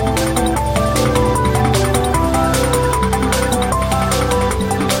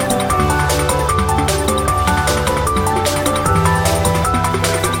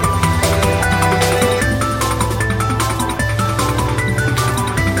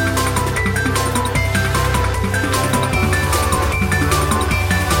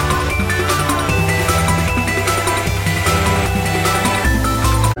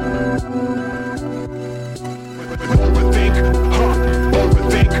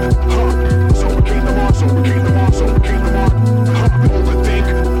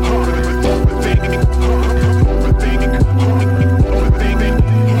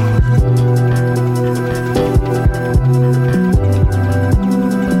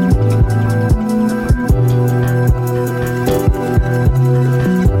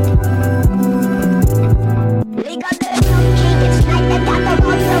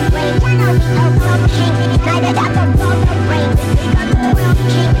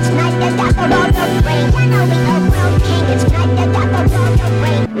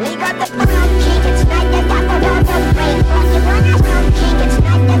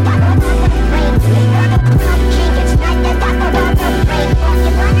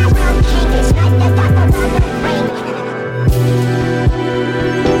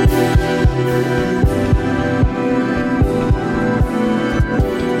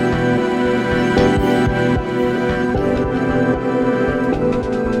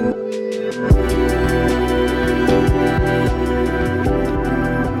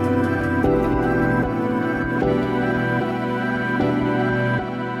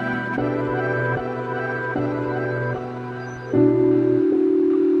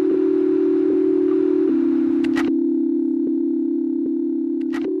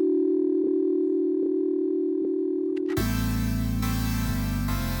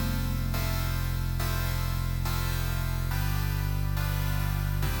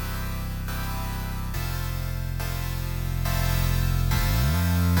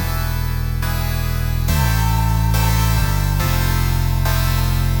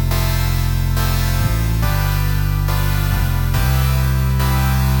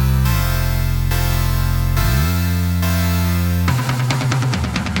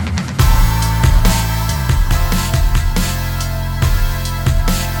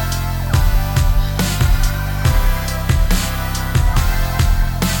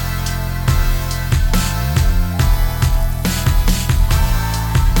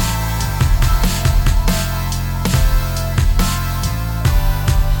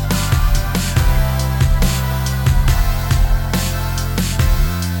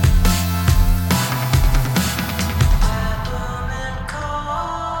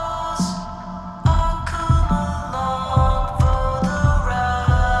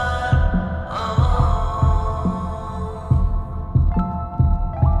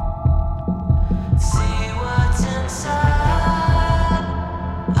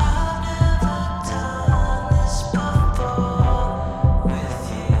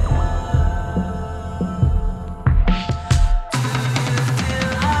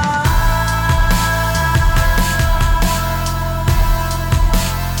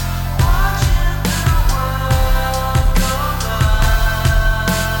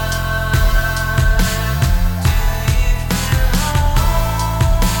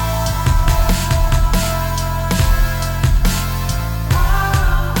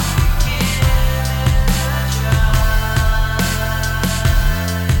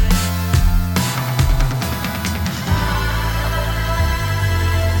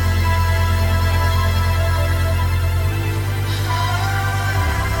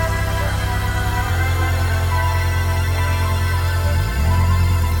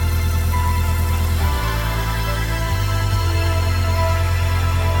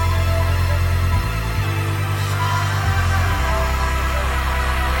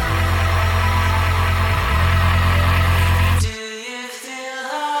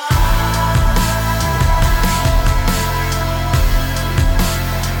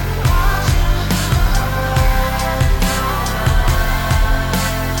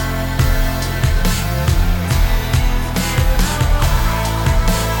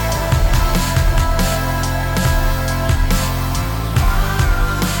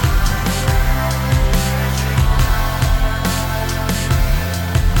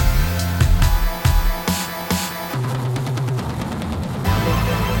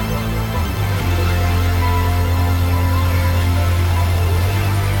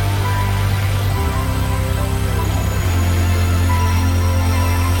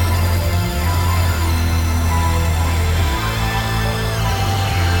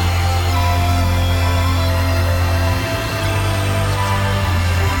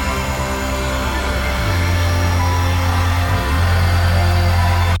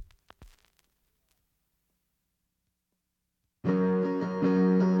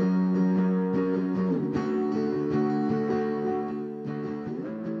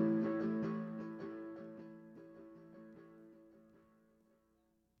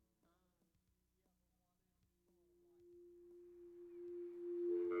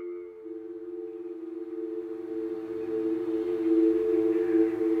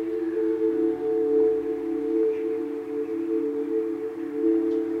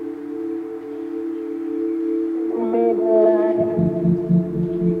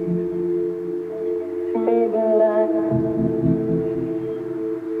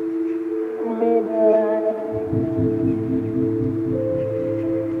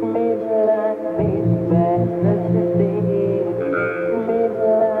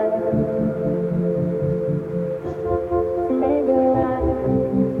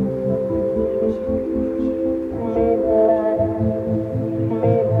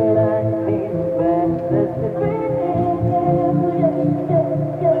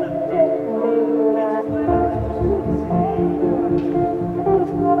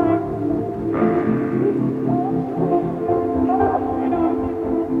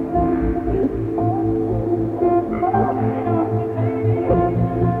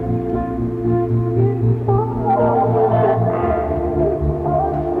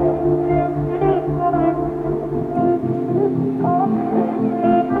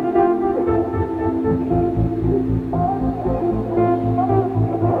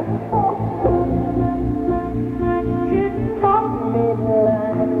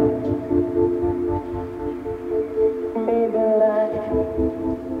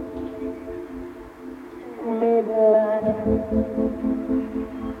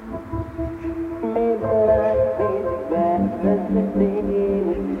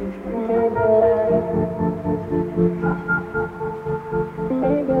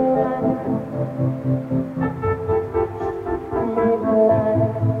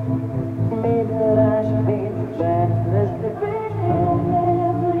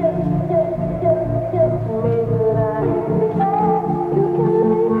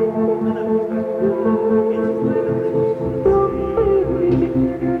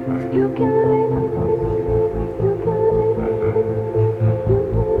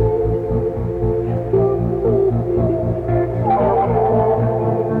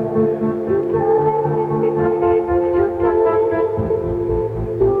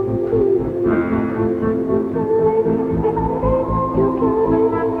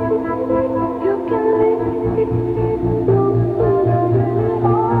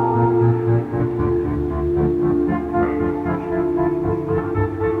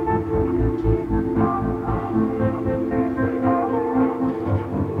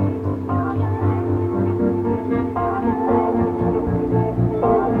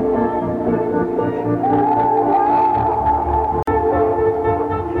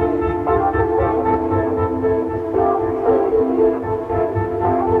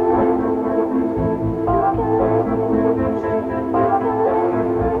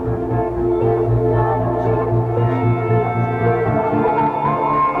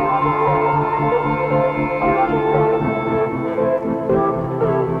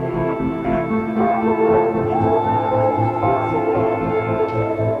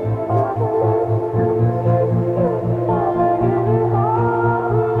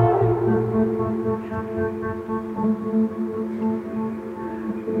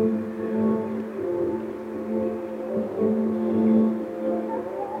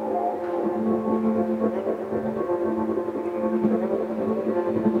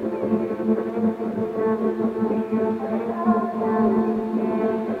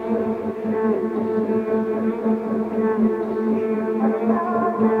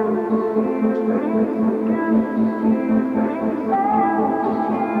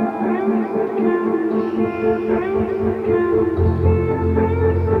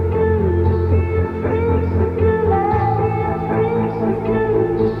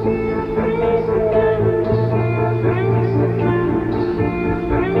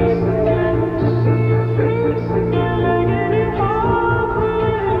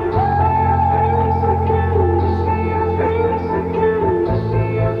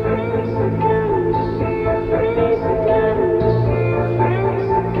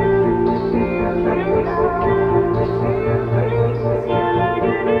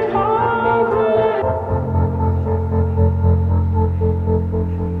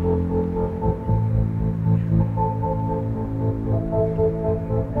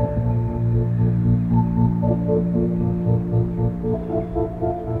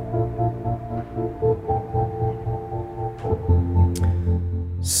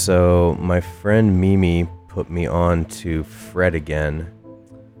 So my friend Mimi put me on to Fred again,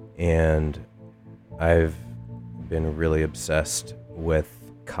 and I've been really obsessed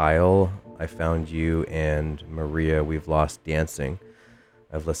with Kyle, I Found You, and Maria, We've Lost Dancing.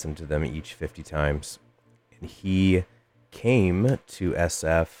 I've listened to them each 50 times. And he came to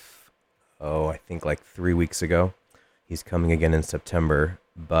SF, I think like 3 weeks ago. He's coming again in September,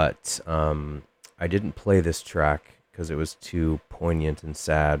 but I didn't play this track because it was too poignant and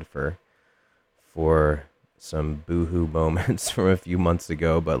sad for some boohoo moments from a few months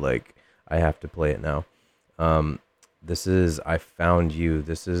ago, but like I have to play it now. This is I Found You.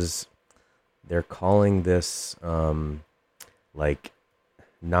 They're calling this like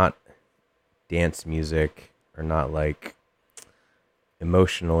not dance music or not like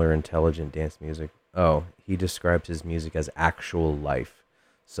emotional or intelligent dance music. Oh, he describes his music as actual life.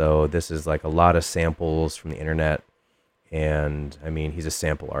 So this is like a lot of samples from the internet. And I mean, he's a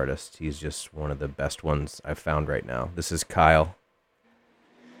sample artist. He's just one of the best ones I've found right now. This is Kyle.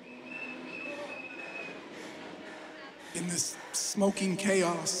 In this smoking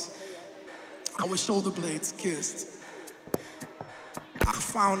chaos, our shoulder blades kissed. I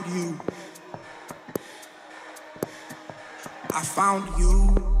found you. I found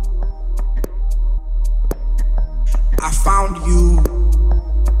you. I found you.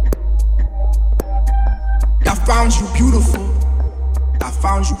 I found you beautiful. I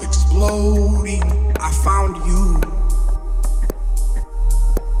found you exploding. I found you.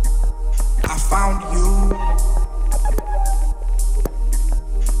 I found you.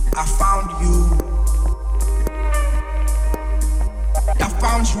 I found you. I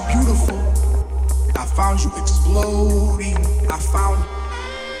found you beautiful. I found you exploding. I found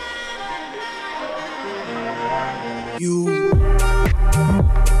you.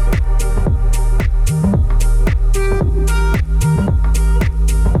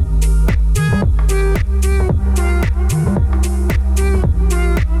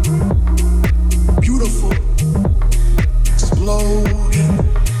 Beautiful, exploding.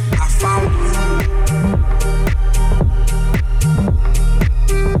 I found you.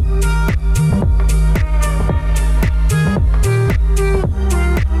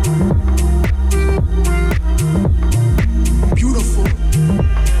 Beautiful,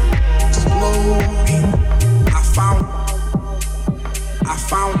 exploding.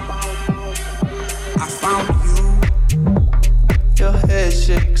 I found you. Your head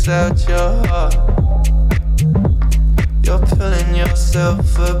shakes out your heart. You're pulling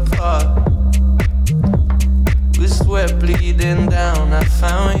yourself apart. With sweat bleeding down, I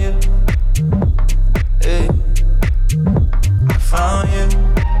found you. Hey, I found you.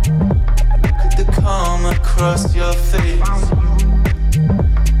 Look at the calm across your face.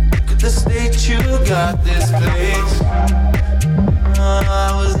 Look at the state you got this place.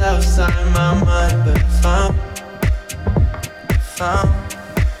 I was outside my mind, but I found. I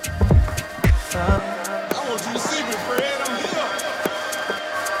want you to see me, Fred. I'm here.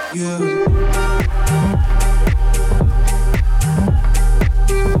 Yeah.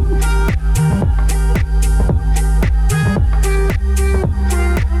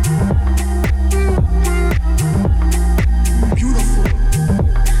 Beautiful,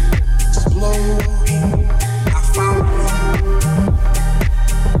 exploding. I found you.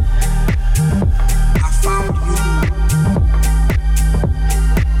 I found you.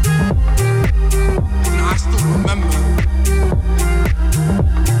 And I still remember.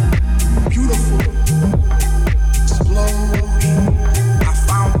 Beautiful, exploding. I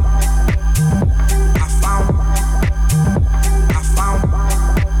found you.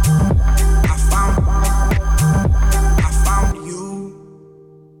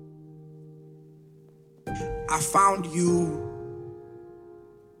 I found you.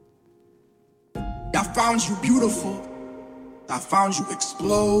 I found you beautiful. I found you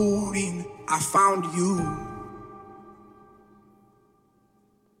exploding. I found you.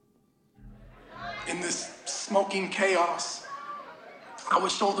 In this smoking chaos, our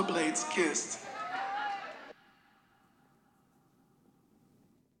shoulder blades kissed.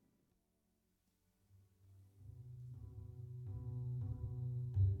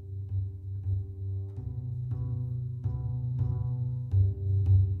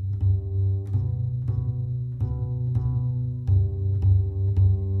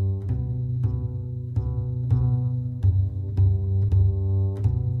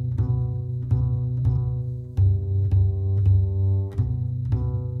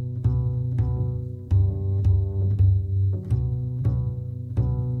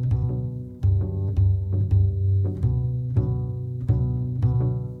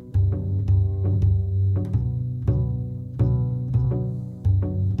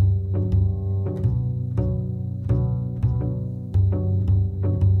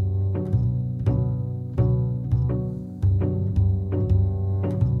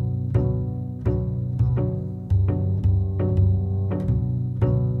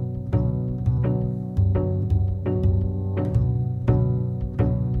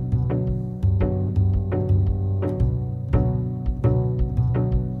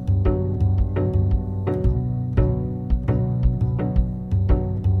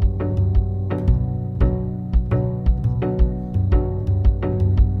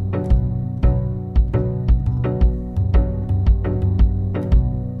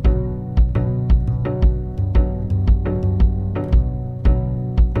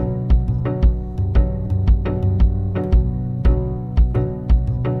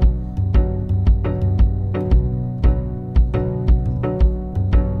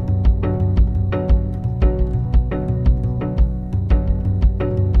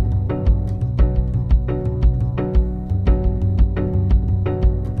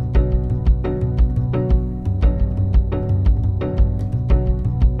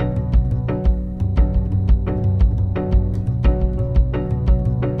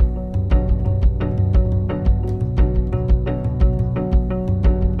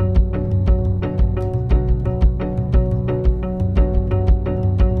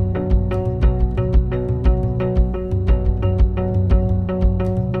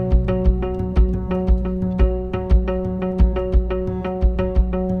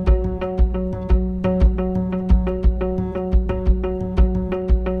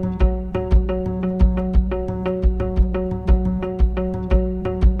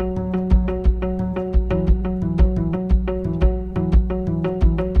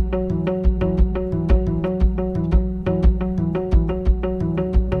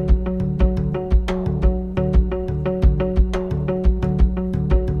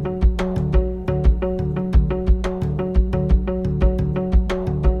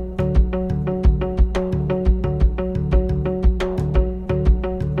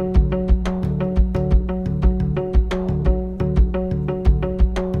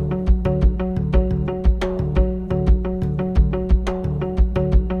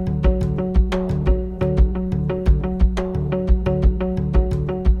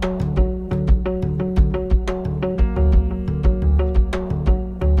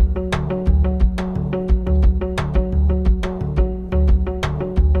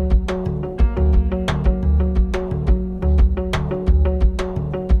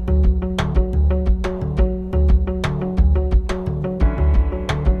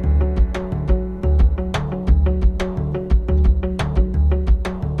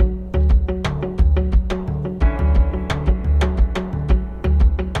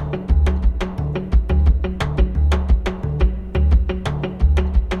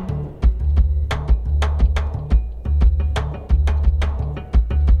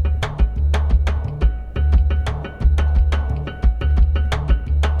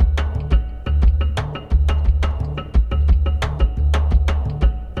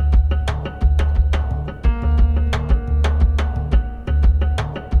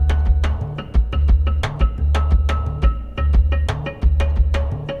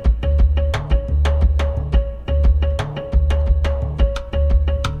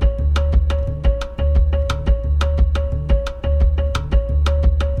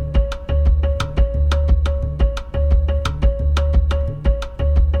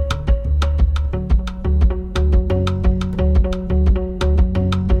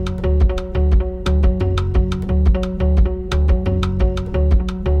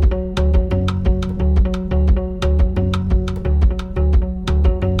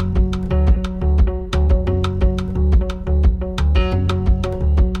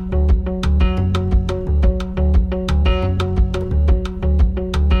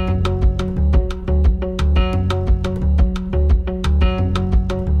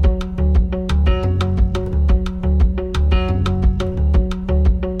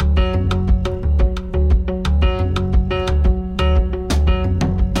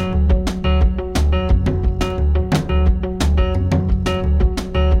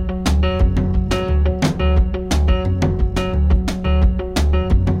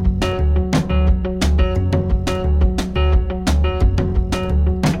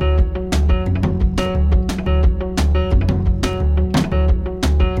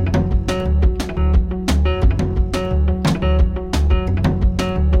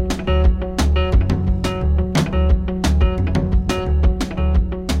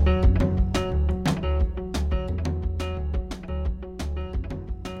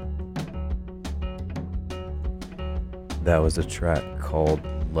 That was a track called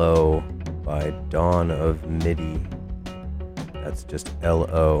Low by Dawn of MIDI. That's just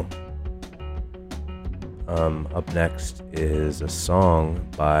L-O. Up next is a song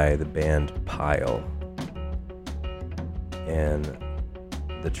by the band Pile. And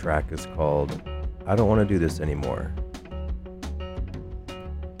the track is called I Don't Want to Do This Anymore.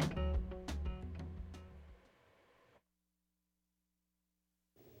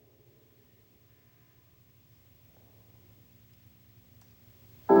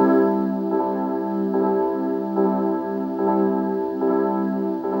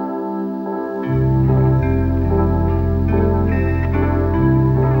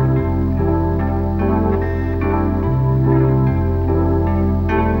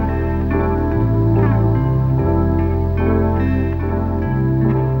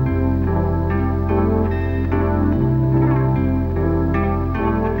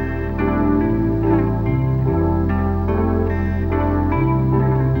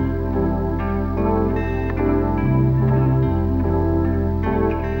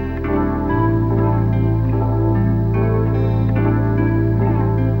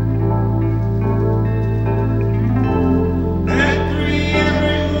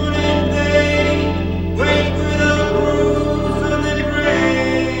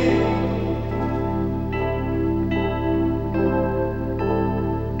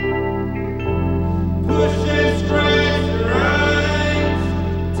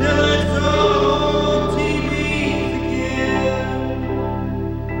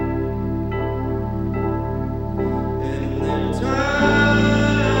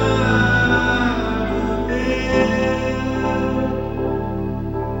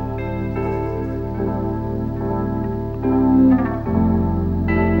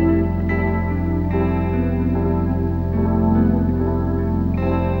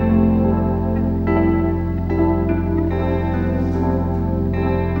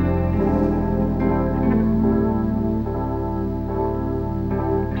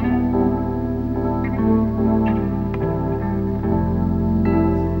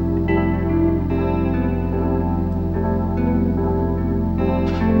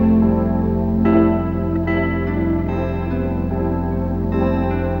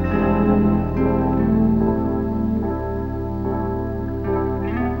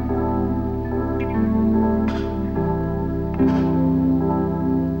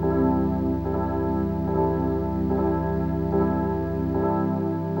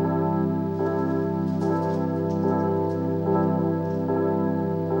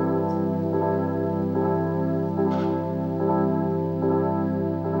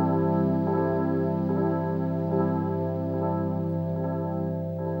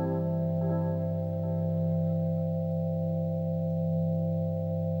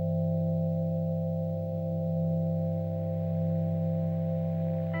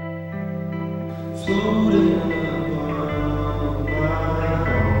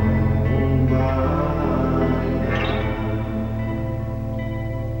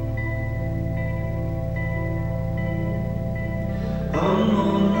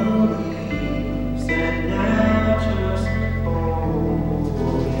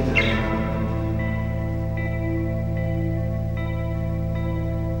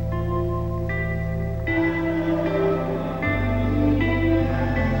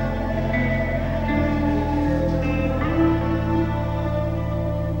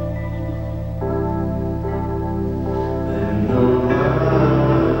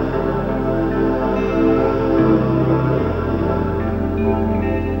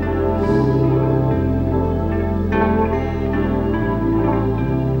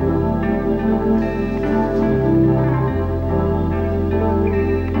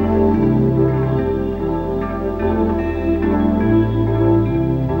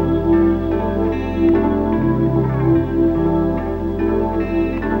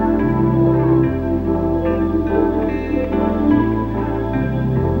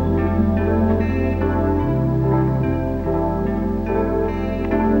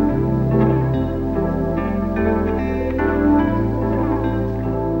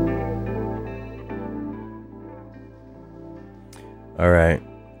 Alright.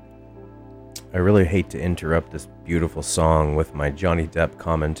 I really hate to interrupt this beautiful song with my Johnny Depp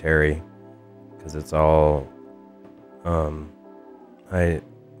commentary, because it's all, I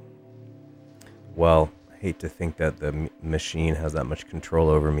hate to think that the machine has that much control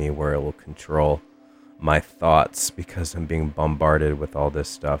over me where it will control my thoughts because I'm being bombarded with all this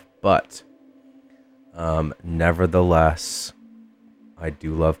stuff. But, nevertheless, I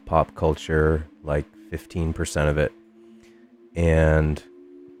do love pop culture, like 15% of it. And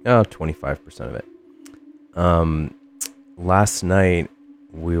 25% of it. last night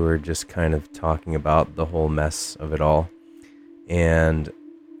we were just kind of talking about the whole mess of it all, and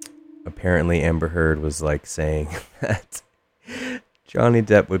apparently Amber Heard was like saying that Johnny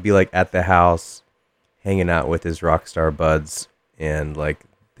Depp would be like at the house hanging out with his rock star buds, and like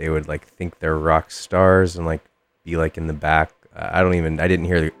they would like think they're rock stars and like be like in the back. I didn't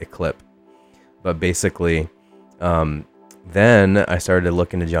hear the clip, but basically then I started to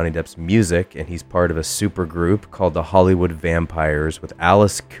look into Johnny Depp's music, and he's part of a super group called the Hollywood Vampires with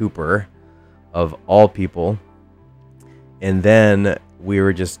Alice Cooper, of all people. And then we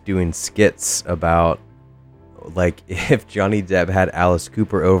were just doing skits about, like, if Johnny Depp had Alice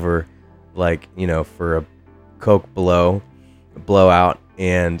Cooper over, like, you know, for a Coke blowout,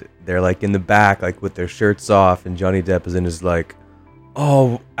 and they're, like, in the back, like, with their shirts off, and Johnny Depp is in his, like,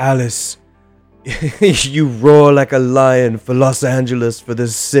 "Oh, Alice, you roar like a lion for Los Angeles, for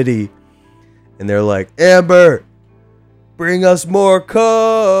this city." And they're like, "Amber, bring us more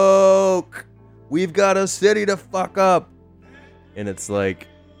Coke. We've got a city to fuck up." And it's like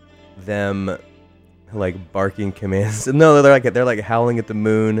them like barking commands. No, they're like howling at the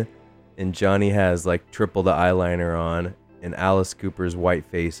moon, and Johnny has like triple the eyeliner on, and Alice Cooper's white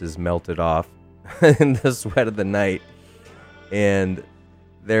face is melted off in the sweat of the night. And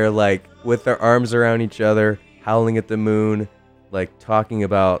they're like with their arms around each other, howling at the moon, like talking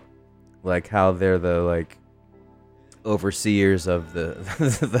about like how they're the like overseers of the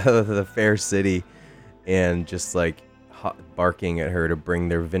the fair city, and just like barking at her to bring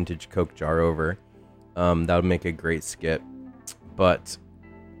their vintage Coke jar over. That would make a great skit. But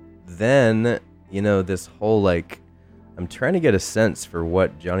then, you know, this whole like, I'm trying to get a sense for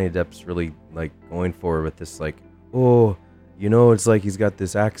what Johnny Depp's really like going for with this, like, oh, you know, it's like he's got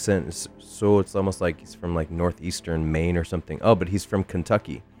this accent, so it's almost like he's from like northeastern Maine or something. Oh, but he's from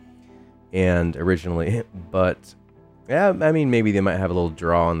Kentucky, and originally, but yeah, I mean, maybe they might have a little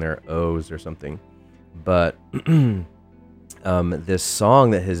draw on their O's or something. But this song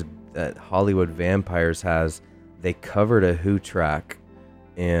that Hollywood Vampires has, they covered a Who track,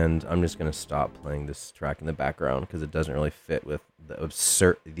 and I'm just gonna stop playing this track in the background because it doesn't really fit with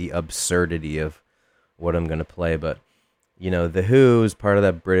the absurdity of what I'm gonna play. But you know, the Who is part of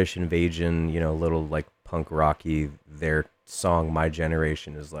that British invasion, you know, little like punk rocky. Their song "My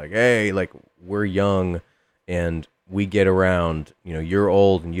Generation" is like, hey, like we're young and we get around. You know, you're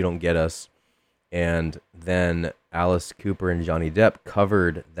old and you don't get us. And then Alice Cooper and Johnny Depp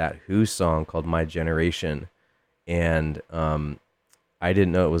covered that Who song called "My Generation," and I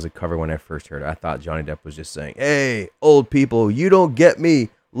didn't know it was a cover when I first heard it. I thought Johnny Depp was just saying, "Hey, old people, you don't get me.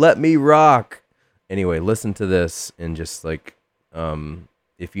 Let me rock." Anyway, listen to this, and just like,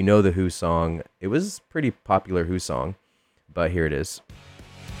 if you know the Who song, it was a pretty popular Who song, but here it is.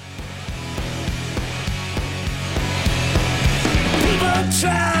 People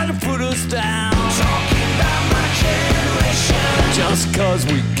try to put us down, talking about my generation, just cause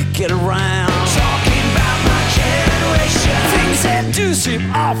we could get around, talking about my generation, things that do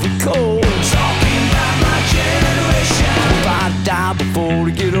seem awfully cold, talking about my generation, if I die before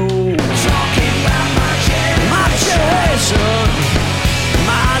we get old, talking about my generation,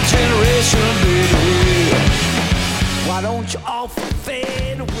 my generation, baby, why don't you all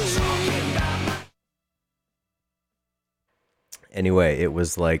fade away? Anyway, it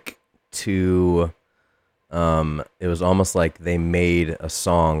was like it was almost like they made a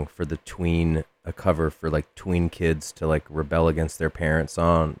song for a cover for like tween kids to like rebel against their parents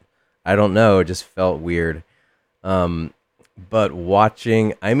on. I don't know, it just felt weird. But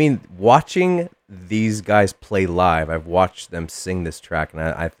watching these guys play live, I've watched them sing this track, and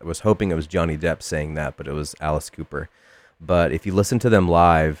I was hoping it was Johnny Depp saying that, but it was Alice Cooper. But if you listen to them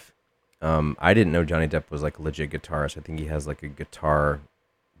live, I didn't know Johnny Depp was like a legit guitarist. I think he has like a guitar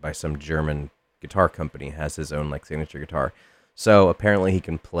by some German guitar company, has his own like signature guitar. So apparently he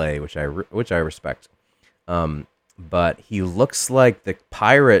can play, which I respect. But he looks like the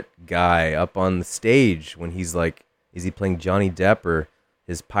pirate guy up on the stage when he's like, is he playing Johnny Depp or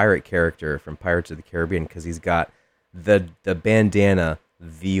his pirate character from Pirates of the Caribbean? Because he's got the bandana,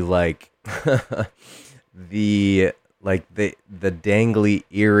 the like the dangly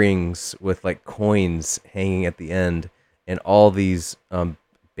earrings with like coins hanging at the end, and all these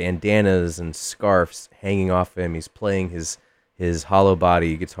bandanas and scarves hanging off him. He's playing his hollow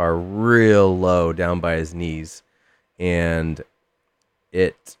body guitar real low down by his knees, and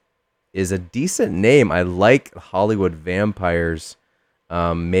it is a decent name. I like Hollywood Vampires.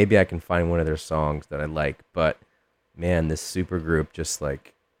 Maybe I can find one of their songs that I like, but man, this super group just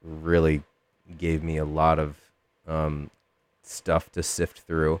like really gave me a lot of stuff to sift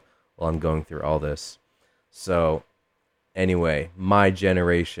through while I'm going through all this. So Anyway, my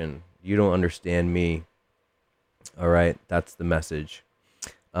generation. You don't understand me. All right, that's the message.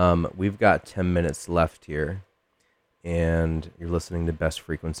 We've got 10 minutes left here, and you're listening to Best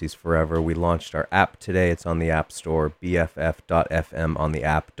Frequencies Forever. We launched our app today. It's on the App Store, BFF.FM on the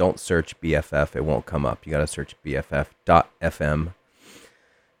app. Don't search BFF. It won't come up. You got to search BFF.FM.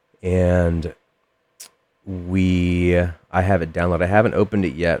 And I have it downloaded. I haven't opened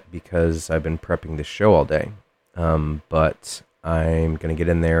it yet because I've been prepping the show all day. But I'm going to get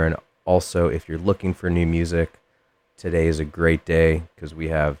in there. And also, if you're looking for new music, today is a great day because we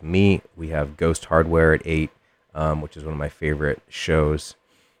have Ghost Hardware at 8, which is one of my favorite shows.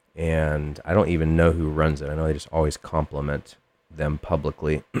 And I don't even know who runs it. I know they just always compliment them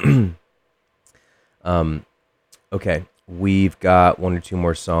publicly. Okay, we've got 1 or 2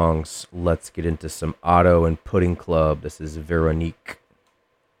 more songs. Let's get into some Otto and Pudding Club. This is Veronique.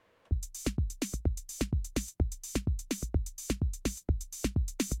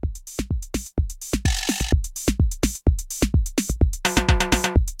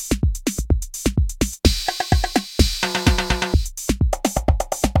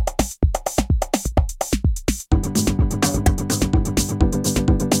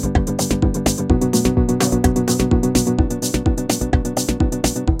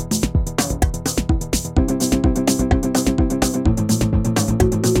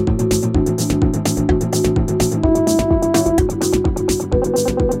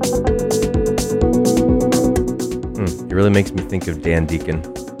 Makes me think of Dan Deacon.